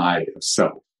of I, of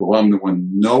self, well, I'm the one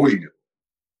knowing it.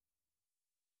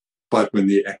 But when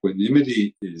the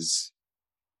equanimity is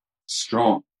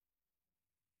strong,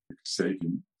 say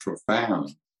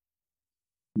profound,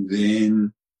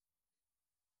 then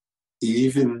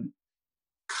even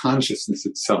consciousness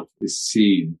itself is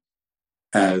seen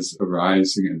as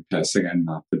arising and passing and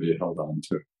not to be held on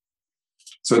to.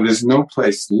 So there's no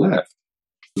place left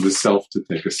for the self to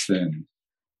take a stand.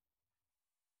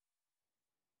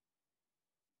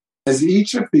 As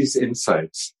each of these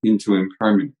insights into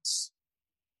impermanence,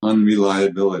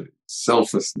 unreliability,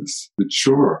 selflessness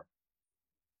mature,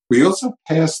 we also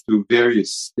pass through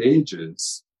various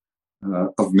stages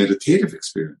of meditative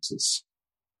experiences.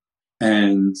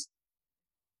 And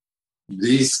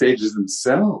these stages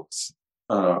themselves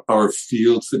are a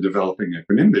field for developing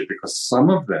equanimity, because some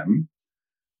of them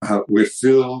we're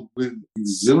filled with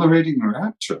exhilarating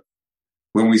rapture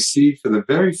when we see for the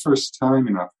very first time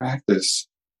in our practice,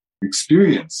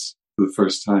 experience for the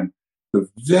first time, the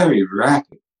very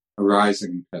rapid arising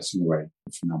and passing away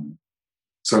of phenomena.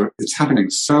 So it's happening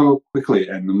so quickly,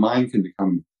 and the mind can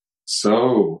become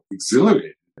so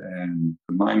exhilarated, and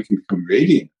the mind can become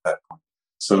radiant at that point.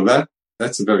 So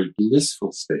that's a very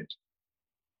blissful state.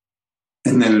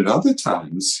 And then at other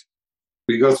times,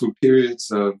 we go through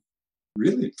periods of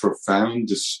really profound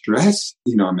distress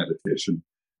in our meditation.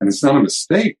 And it's not a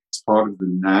mistake. It's part of the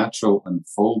natural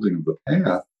unfolding of the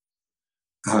path.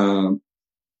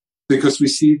 Because we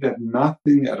see that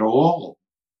nothing at all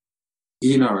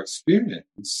in our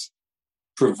experience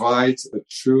provides a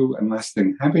true and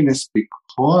lasting happiness,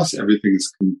 because everything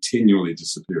is continually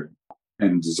disappearing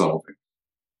and dissolving.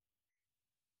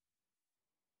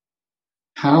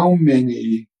 How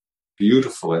many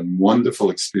beautiful and wonderful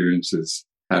experiences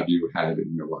have you had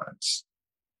in your lives?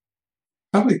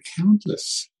 Probably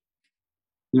countless.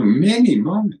 Many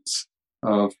moments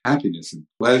of happiness and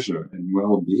pleasure and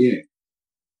well-being.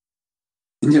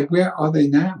 And yet, where are they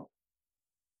now?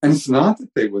 And it's not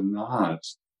that they were not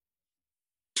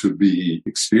to be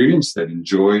experienced and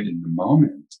enjoyed in the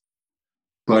moment,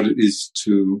 but it is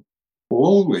to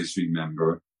always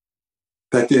remember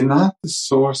that they're not the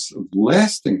source of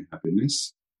lasting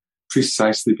happiness,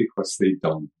 precisely because they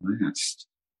don't last.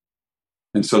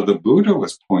 And so the Buddha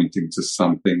was pointing to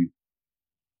something,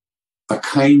 a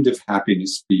kind of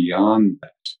happiness beyond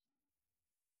that.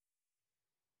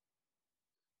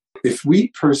 If we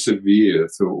persevere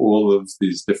through all of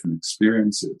these different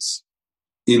experiences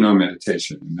in our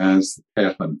meditation, and as the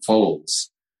path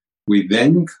unfolds, we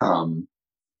then come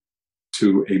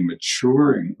to a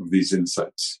maturing of these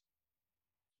insights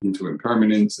into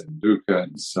impermanence and dukkha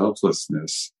and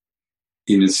selflessness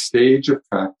in a stage of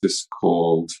practice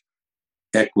called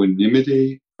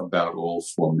equanimity about all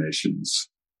formations.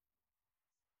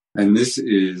 And this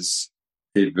is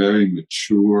a very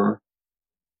mature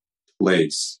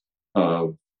place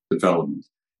of development.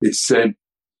 It's said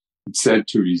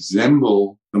to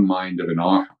resemble the mind of an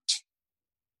arhat.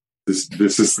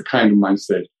 This is the kind of mind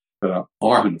state that an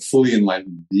arhat, a fully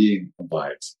enlightened being,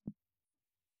 abides.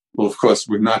 Well, of course,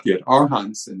 we're not yet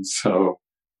arhats, and so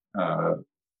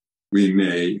we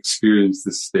may experience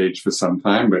this stage for some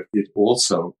time, but it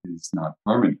also is not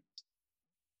permanent.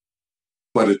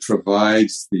 But it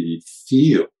provides the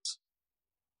field,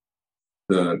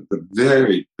 the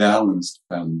very balanced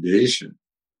foundation,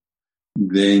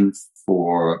 then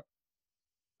for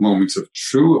moments of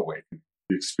true awakening,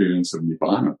 the experience of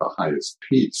Nibbana, the highest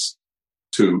peace,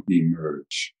 to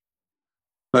emerge.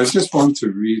 I just want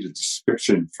to read a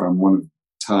description from one of the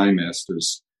Thai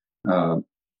masters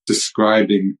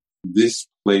describing this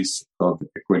place of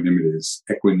equanimity,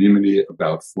 equanimity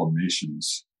about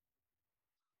formations.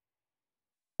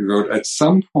 He wrote, at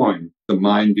some point, the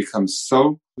mind becomes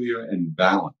so clear and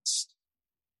balanced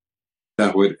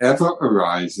that whatever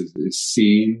arises is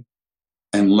seen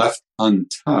and left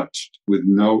untouched with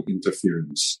no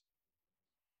interference.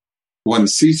 One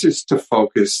ceases to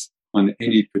focus on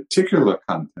any particular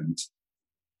content,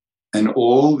 and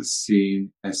all is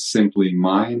seen as simply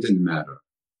mind and matter,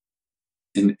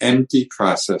 an empty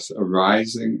process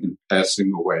arising and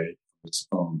passing away of its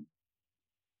own.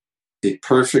 A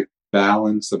perfect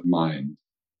balance of mind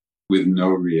with no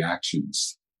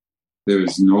reactions. There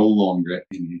is no longer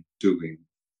any doing.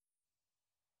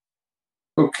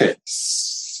 Okay,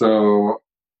 so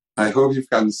I hope you've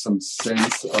gotten some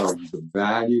sense of the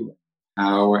value,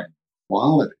 power, and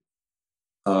quality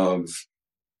of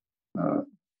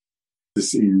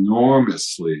this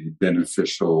enormously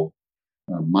beneficial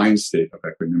mind state of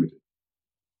equanimity.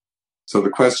 So the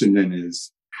question then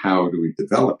is, how do we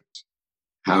develop it?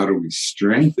 How do we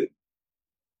strengthen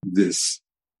this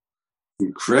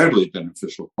incredibly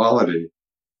beneficial quality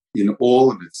in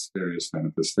all of its various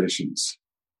manifestations,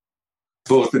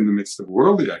 both in the midst of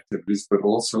worldly activities, but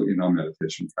also in our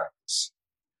meditation practice?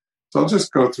 So I'll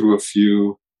just go through a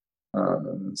few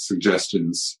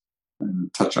suggestions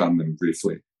and touch on them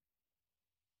briefly.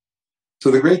 So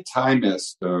the great Thai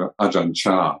master Ajahn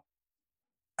Chah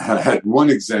had one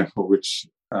example which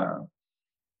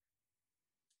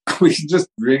we can just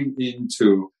bring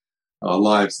into our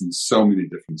lives in so many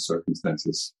different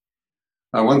circumstances.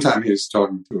 One time he was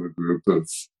talking to a group of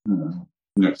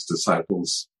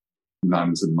disciples,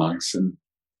 nuns and monks, and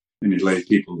any lay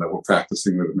people that were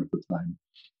practicing with him at the time.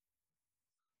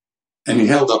 And he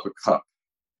held up a cup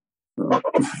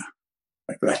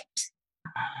like that.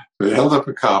 So he held up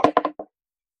a cup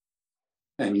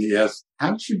and he asked,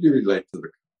 how should you relate to the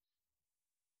cup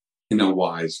in a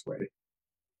wise way?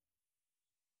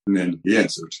 And then he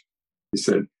answered. He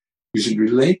said, you should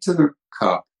relate to the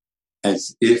cup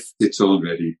as if it's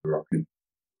already broken.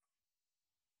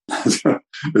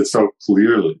 It so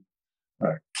clearly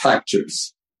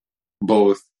captures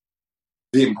both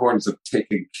the importance of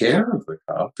taking care of the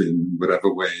cup in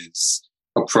whatever way is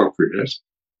appropriate,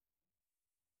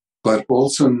 but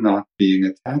also not being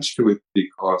attached to it,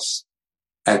 because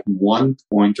at one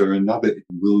point or another it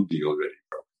will be already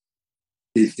broken.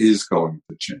 It is going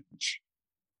to change.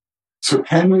 So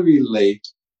can we relate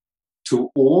to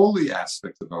all the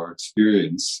aspects of our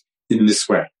experience in this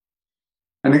way?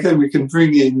 And again, we can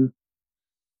bring in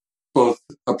both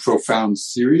a profound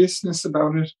seriousness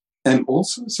about it and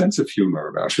also a sense of humor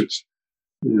about it.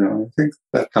 I think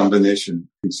that combination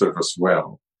can serve us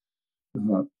well.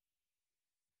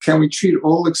 Can we treat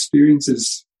all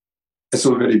experiences as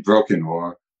already broken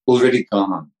or already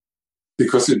gone?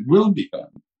 Because it will be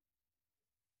gone.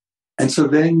 And so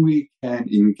then we can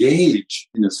engage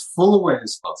in as full a way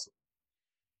as possible,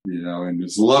 in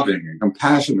as loving and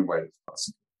compassionate a way as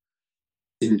possible,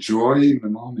 enjoying the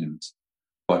moment,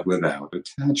 but without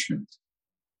attachment,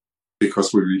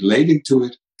 because we're relating to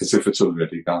it as if it's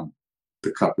already gone.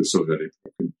 The cup is already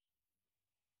broken.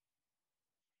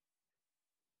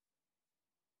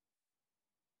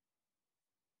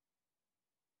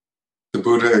 The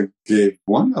Buddha gave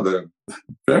one other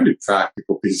very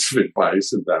practical piece of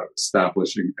advice about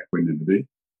establishing equanimity.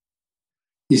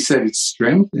 He said it's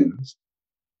strengthened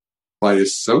by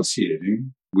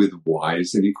associating with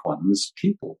wise and equanimous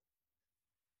people.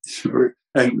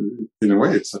 And in a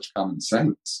way, it's such common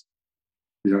sense.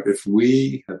 If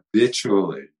we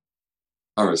habitually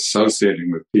are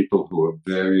associating with people who are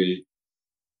very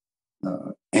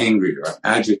angry or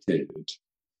agitated,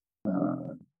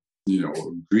 or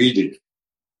greedy,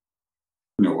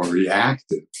 or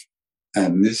reactive,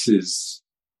 and this is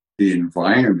the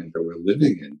environment that we're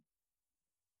living in,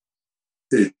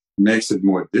 it makes it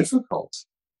more difficult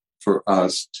for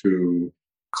us to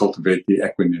cultivate the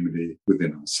equanimity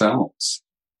within ourselves.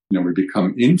 We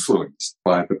become influenced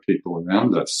by the people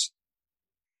around us.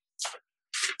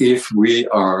 If we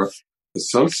are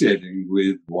associating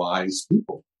with wise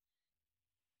people,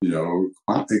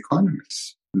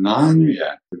 equanimous,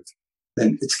 non-reactive,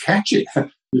 then it's catchy,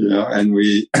 and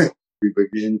we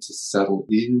begin to settle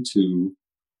into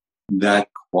that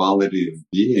quality of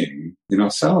being in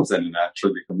ourselves, and it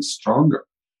actually becomes stronger,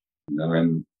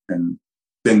 and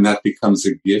then that becomes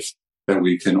a gift that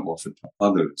we can offer to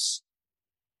others.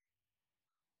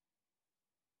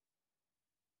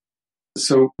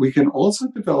 So we can also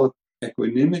develop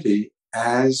equanimity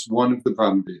as one of the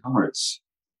Brahma Viharas.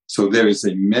 So there is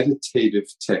a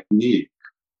meditative technique,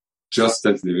 just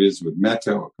as there is with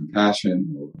metta or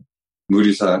compassion or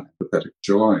mudita, empathetic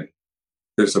joy.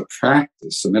 There's a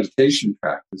practice, a meditation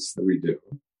practice that we do.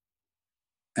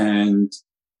 And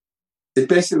it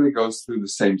basically goes through the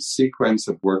same sequence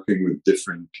of working with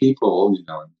different people, in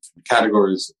different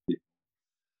categories of people.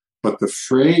 But the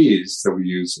phrase that we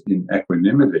use in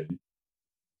equanimity,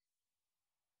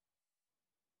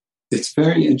 it's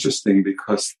very interesting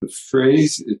because the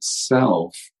phrase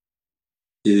itself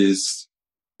is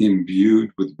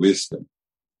imbued with wisdom.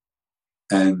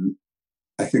 And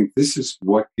I think this is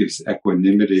what gives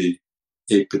equanimity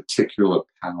a particular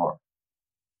power.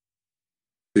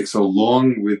 Because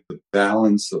along with the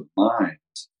balance of mind,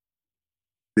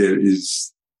 there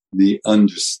is the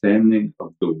understanding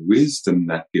of the wisdom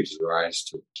that gives rise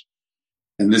to it.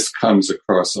 And this comes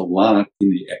across a lot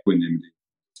in the equanimity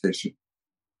meditation.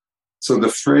 So the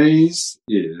phrase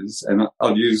is, and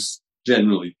I'll use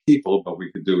generally people, but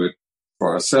we could do it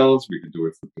for ourselves, we could do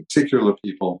it for particular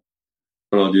people,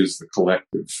 but I'll use the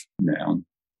collective noun.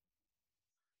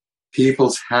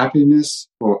 People's happiness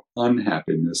or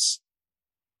unhappiness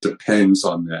depends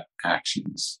on their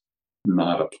actions,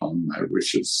 not upon my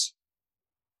wishes.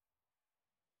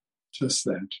 Just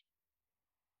that.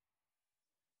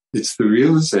 It's the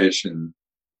realization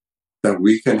that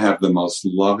we can have the most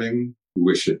loving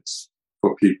wishes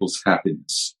for people's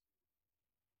happiness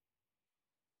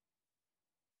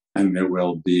and their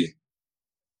well-being.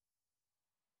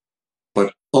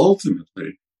 But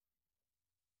ultimately,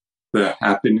 their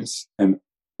happiness and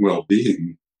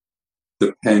well-being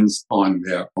depends on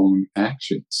their own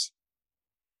actions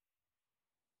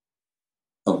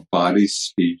of body,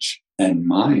 speech, and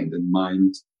mind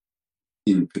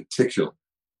in particular.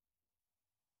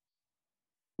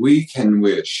 We can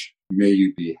wish, may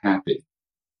you be happy.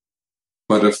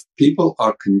 But if people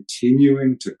are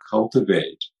continuing to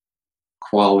cultivate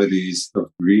qualities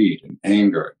of greed and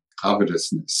anger, and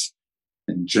covetousness,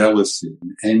 and jealousy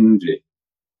and envy,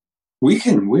 we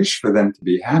can wish for them to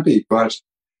be happy, but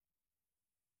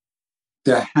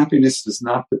their happiness does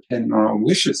not depend on our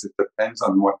wishes. It depends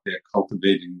on what they're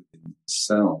cultivating within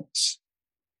themselves.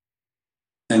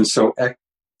 And so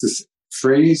this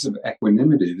phrase of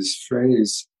equanimity, this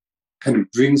phrase kind of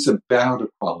brings about a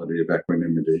quality of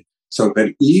equanimity so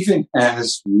that even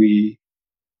as we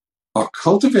are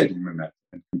cultivating metta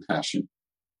and compassion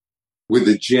with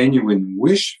a genuine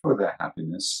wish for their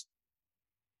happiness,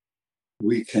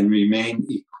 we can remain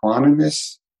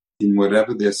equanimous in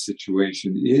whatever their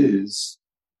situation is,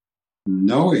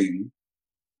 knowing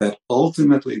that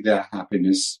ultimately their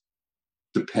happiness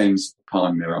depends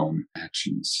upon their own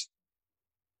actions.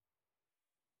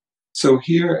 So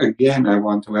here again, I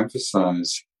want to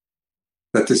emphasize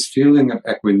that this feeling of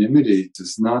equanimity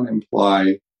does not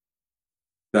imply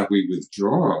that we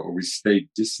withdraw or we stay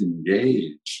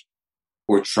disengaged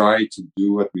or try to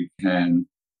do what we can,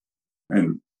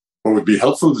 and what would be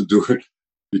helpful to do it,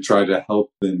 we try to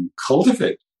help them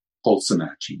cultivate wholesome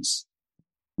actions,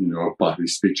 of body,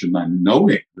 speech, and mind,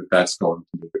 knowing that that's going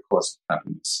to be the cause of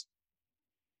happiness.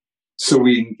 So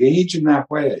we engage in that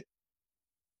way,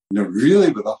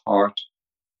 really with a heart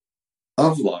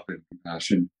of love and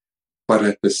compassion, but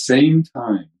at the same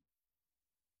time,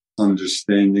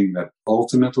 understanding that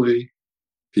ultimately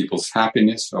people's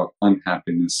happiness or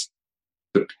unhappiness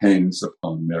depends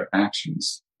upon their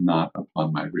actions, not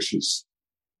upon my wishes.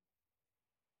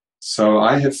 So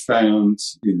I have found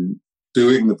in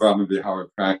doing the Brahma Vihara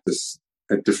practice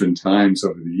at different times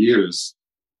over the years,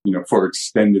 for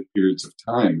extended periods of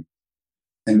time,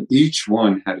 and each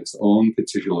one had its own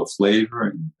particular flavor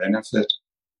and benefit.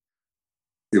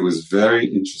 It was very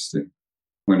interesting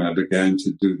when I began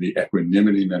to do the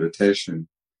equanimity meditation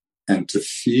and to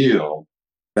feel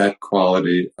that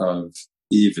quality of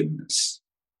evenness,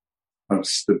 of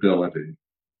stability,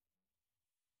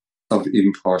 of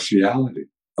impartiality,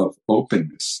 of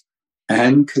openness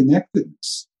and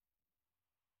connectedness,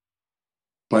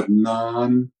 but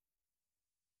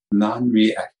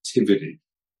non-reactivity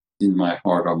in my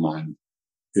heart or mind.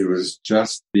 It was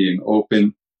just being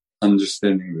open,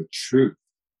 understanding the truth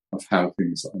of how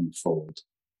things unfold.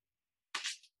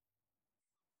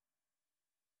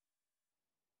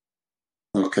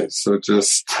 Okay, so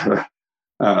just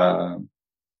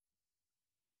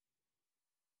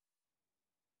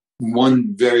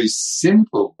one very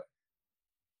simple way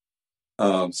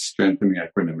of strengthening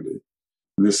equanimity.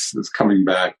 And this is coming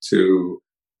back to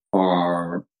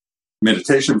our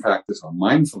meditation practice, our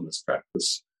mindfulness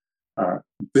practice.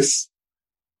 This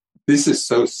is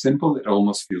so simple, it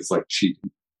almost feels like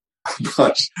cheating,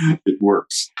 but it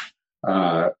works.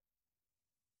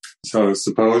 So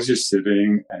suppose you're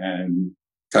sitting and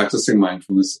practicing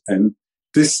mindfulness, and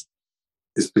this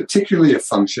is particularly a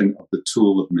function of the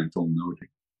tool of mental noting.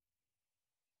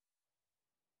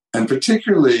 And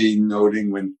particularly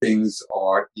noting when things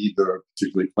are either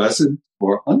particularly pleasant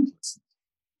or unpleasant.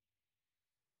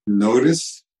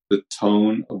 Notice the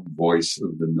tone of voice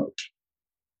of the note.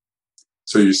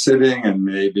 So you're sitting and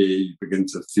maybe you begin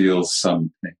to feel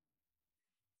some pain.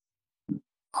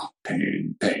 Oh,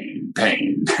 pain, pain,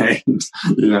 pain, pain.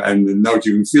 And the note,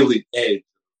 you can feel the edge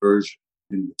version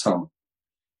in the tone.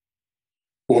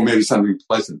 Or maybe something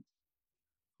pleasant.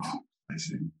 Oh,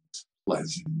 pleasant,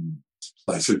 pleasant,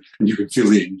 pleasant. And you can feel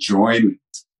the enjoyment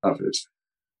of it,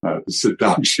 the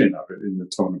seduction of it in the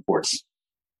tone of voice.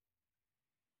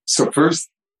 So first,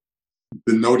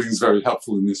 the noting is very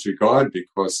helpful in this regard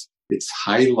because it's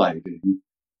highlighting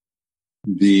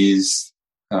these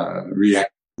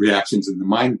reactions in the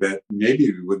mind that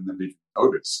maybe we wouldn't have even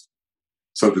noticed.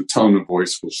 So the tone of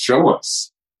voice will show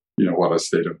us, what our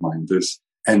state of mind is.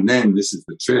 And then this is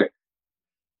the trick.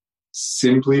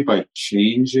 Simply by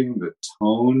changing the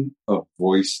tone of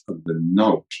voice of the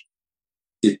note,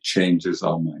 it changes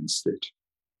our mind state.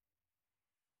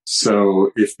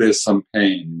 So if there's some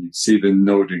pain, you see the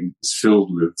noting is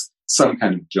filled with some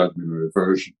kind of judgment or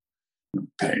aversion.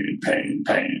 Pain, pain,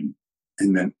 pain.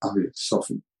 And then,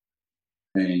 soften.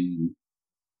 Pain,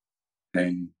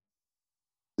 pain,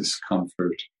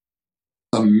 discomfort.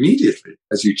 Immediately,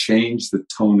 as you change the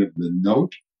tone of the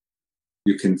note,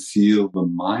 you can feel the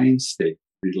mind state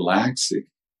relaxing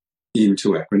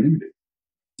into equanimity,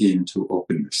 into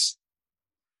openness.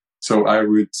 So I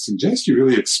would suggest you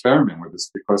really experiment with this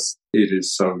because it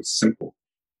is so simple.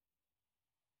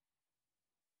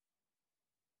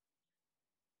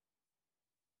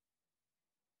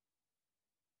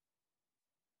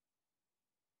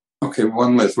 Okay,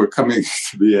 one last. We're coming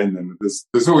to the end, and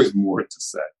there's always more to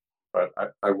say, but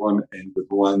I want to end with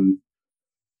one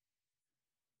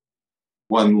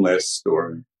last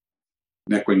story,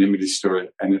 an equanimity story,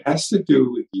 and it has to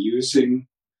do with using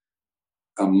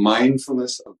a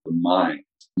mindfulness of the mind,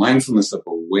 mindfulness of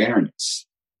awareness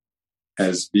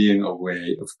as being a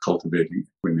way of cultivating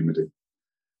equanimity.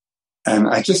 And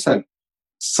I just had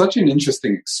such an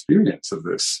interesting experience of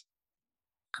this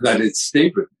that it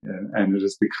stayed with me and it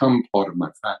has become part of my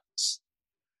practice.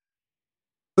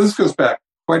 This goes back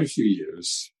quite a few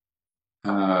years.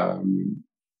 And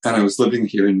I was living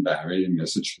here in Barre in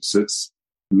Massachusetts.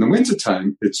 In the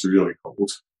wintertime, it's really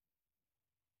cold.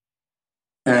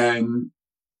 And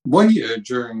one year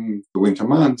during the winter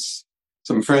months,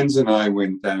 some friends and I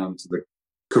went down to the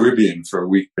Caribbean for a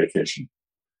week vacation.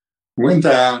 Went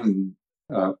down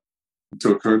to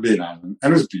a Caribbean island,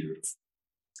 and it was beautiful.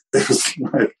 It was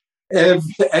like,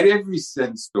 at every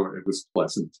sense door, it was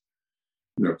pleasant.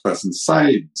 Pleasant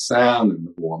sight, sound, and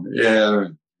the warm air,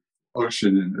 and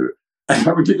ocean, and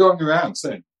I would be going around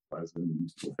saying,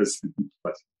 pleasant, pleasant,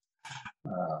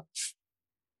 pleasant.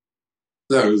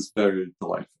 That was very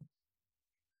delightful.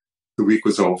 The week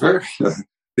was over,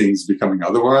 things becoming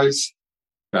otherwise,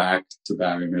 back to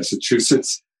Barre,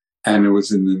 Massachusetts, and it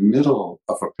was in the middle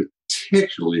of a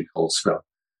particularly cold spell.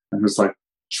 And it was like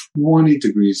 20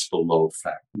 degrees below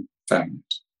Fahrenheit.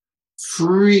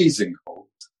 Freezing cold,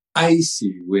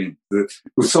 icy wind. It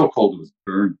was so cold it was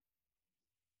burning.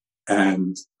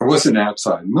 And I wasn't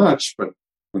outside much, but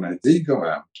when I did go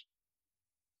out,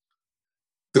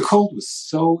 the cold was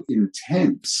so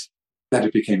intense that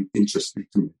it became interesting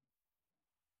to me.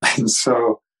 And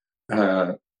so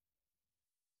I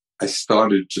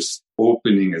started just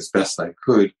opening as best I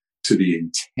could to the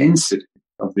intensity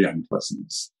of the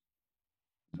unpleasantness.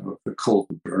 The cold,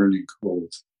 the burning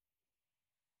cold.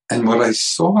 And what I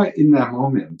saw in that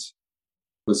moment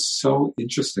was so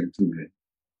interesting to me,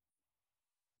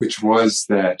 which was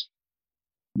that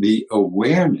the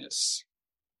awareness,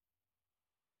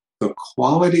 the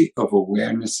quality of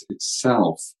awareness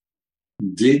itself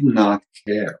did not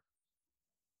care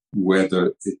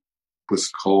whether it was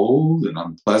cold and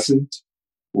unpleasant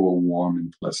or warm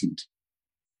and pleasant.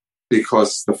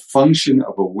 Because the function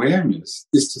of awareness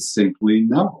is to simply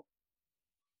know.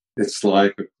 It's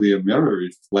like a clear mirror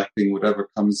reflecting whatever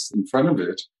comes in front of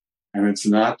it, and it's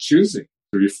not choosing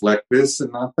to reflect this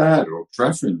and not that, or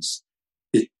preference.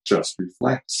 It just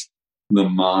reflects. The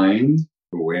mind,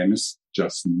 awareness,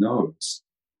 just knows.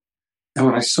 And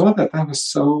when I saw that, that was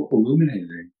so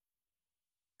illuminating.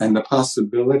 And the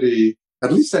possibility,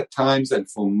 at least at times and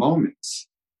for moments,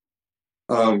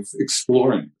 of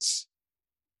exploring this.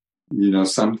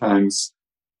 Sometimes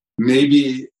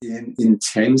maybe in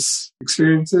intense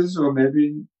experiences or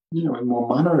maybe, in more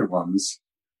moderate ones,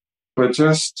 but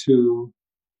just to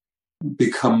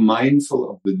become mindful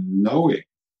of the knowing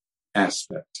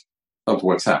aspect of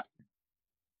what's happening.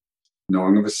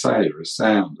 Knowing of a sight or a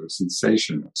sound or a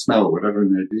sensation or smell, whatever it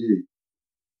may be.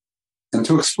 and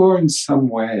to explore in some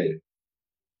way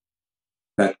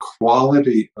that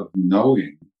quality of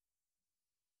knowing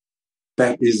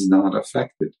that is not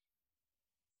affected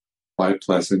by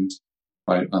pleasant,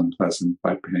 by unpleasant,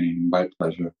 by pain, by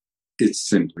pleasure. It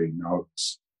simply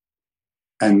knows.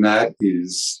 And that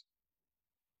is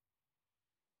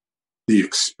the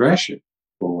expression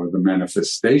or the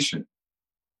manifestation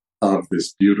of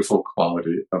this beautiful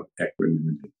quality of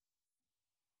equanimity.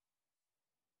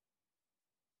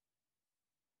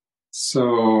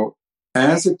 So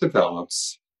as it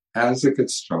develops, as it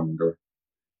gets stronger,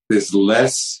 there's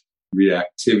less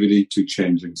reactivity to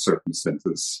changing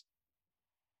circumstances.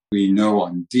 We know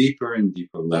on deeper and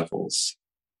deeper levels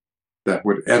that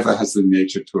whatever has the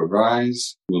nature to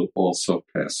arise will also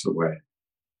pass away.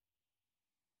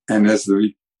 And as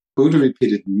the Buddha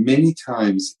repeated many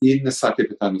times in the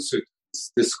Satipatthana Sutta,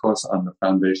 this discourse on the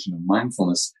foundation of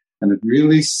mindfulness, and it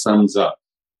really sums up,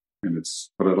 and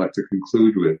it's what I'd like to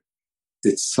conclude with,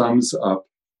 it sums up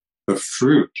the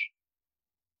fruit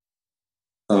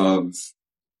of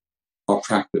our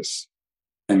practice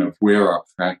and of where our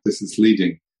practice is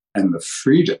leading and the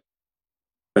freedom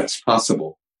that's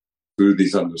possible through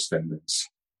these understandings.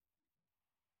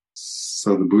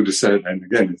 So the Buddha said, and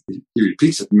again, he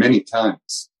repeats it many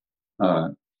times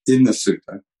in the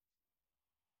sutta,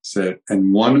 said,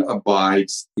 and one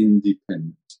abides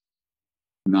independent,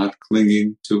 not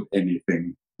clinging to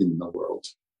anything in the world.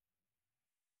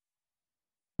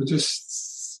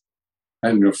 I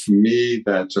don't know, for me,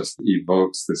 that just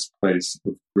evokes this place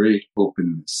of great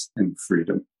openness and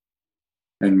freedom.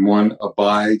 And one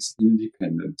abides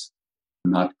independent,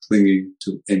 not clinging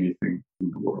to anything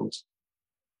in the world.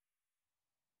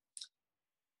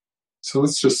 So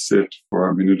let's just sit for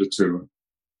a minute or two,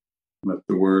 let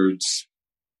the words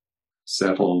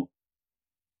settle,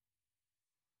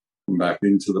 come back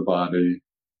into the body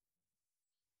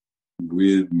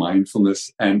with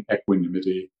mindfulness and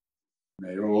equanimity.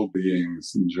 May all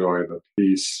beings enjoy the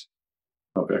peace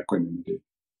of equanimity.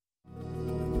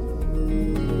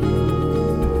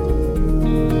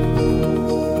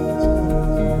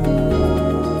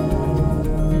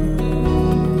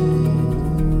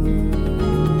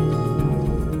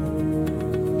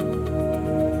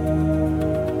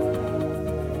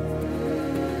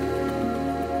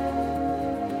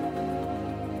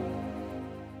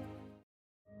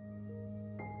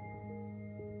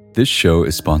 This show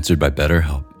is sponsored by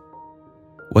BetterHelp.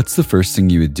 What's the first thing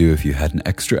you would do if you had an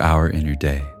extra hour in your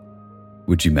day?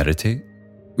 Would you meditate?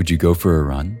 Would you go for a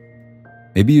run?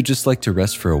 Maybe you'd just like to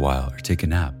rest for a while or take a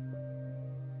nap.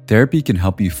 Therapy can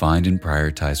help you find and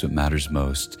prioritize what matters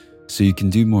most so you can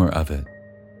do more of it.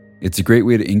 It's a great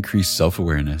way to increase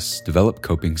self-awareness, develop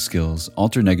coping skills,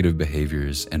 alter negative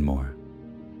behaviors, and more.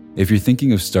 If you're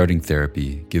thinking of starting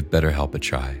therapy, give BetterHelp a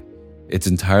try. It's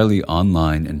entirely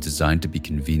online and designed to be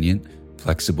convenient,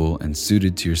 flexible, and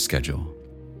suited to your schedule.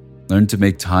 Learn to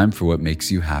make time for what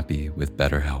makes you happy with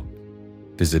BetterHelp.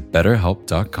 Visit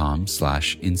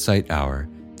betterhelp.com/insighthour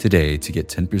today to get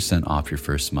 10% off your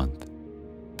first month.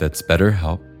 That's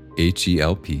BetterHelp,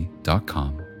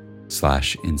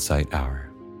 HELP.com/insighthour.